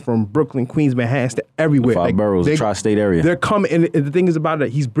everyone from Brooklyn, Queens, Manhattan, to everywhere. Five boroughs, tri-state area. They're coming, and the thing is about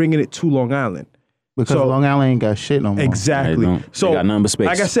it, he's bringing it to Long Island. Because So- Long Island ain't got shit no more. Exactly. They don't. So They got nothing but space.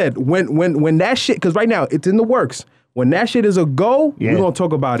 like I said, when that shit, because right now it's in the works. When that shit is a go, Yeah. we're gonna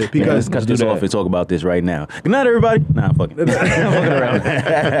talk about it Let's because cut this off and talk about this right now. Good night, everybody. Nah, I'm fucking. I'm fucking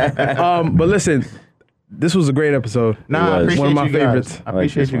around. but listen, this was a great episode. Nah, I It was. appreciate One of my you guys. favorites. I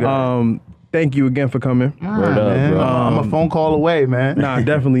appreciate you guys. Thank you again for coming. Word up, Man, bro. I'm a phone call away, man. Nah,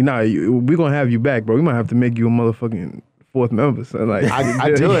 definitely not. We're gonna have you back, bro. We might have to make you a motherfucking fourth member. So like,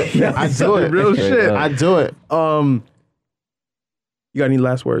 I do it. I do it. Real shit. I do it. You got any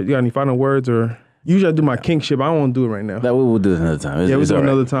last words? You got any final words? Or usually I do my kingship. I don't want to do it right now. That we'll do this another time. Yeah, we'll It's do all right.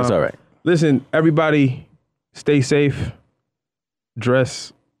 another time. It's all right. Listen, everybody, stay safe.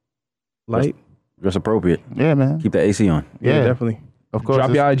 Dress light. Just appropriate. Yeah, man. Keep the AC on. Yeah, definitely. Of course.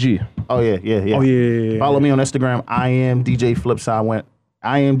 Drop your IG. Oh yeah. Oh yeah. Follow me on Instagram. I am DJ Flipside.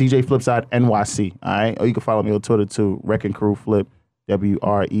 I am DJ Flipside NYC. All right. Or you can follow me on Twitter too. Wrecking Crew Flip.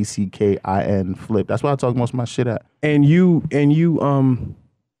 WRECKIN Flip. That's where I talk most of my shit at. And you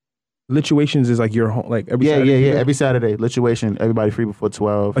Lituations is like your home, like every Saturday? Yeah. Every Saturday, Lituation. Everybody free before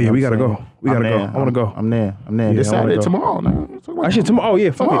 12. Oh yeah, we gotta go. We gotta go. I wanna go. I'm there. Yeah, This I wanna Saturday, go. tomorrow. Nah, Actually, tomorrow. Oh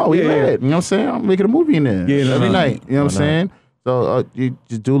yeah, fuck tomorrow, it. we Yeah, yeah. lit. You know what I'm saying? I'm making a movie in there. Yeah, every no. night. You know what I'm saying? So you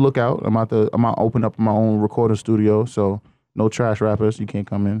just do look out. I'm about to open up my own recording studio. So no trash rappers. You can't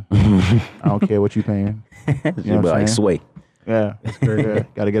come in. I don't care what you paying. You know what I'm like saying? sway. Yeah, that's great. Yeah.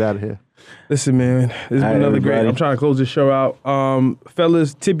 Got to get out of here. Listen, man, this has been right, another great. everybody. I'm trying to close this show out.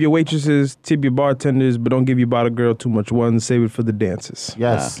 Fellas, tip your waitresses, tip your bartenders, but don't give your bottle girl too much one. Save it for the dances.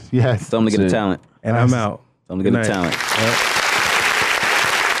 Yes. Tell them to get the That's it. talent. And I'm out. Tell them to get the Good night. talent. Yep.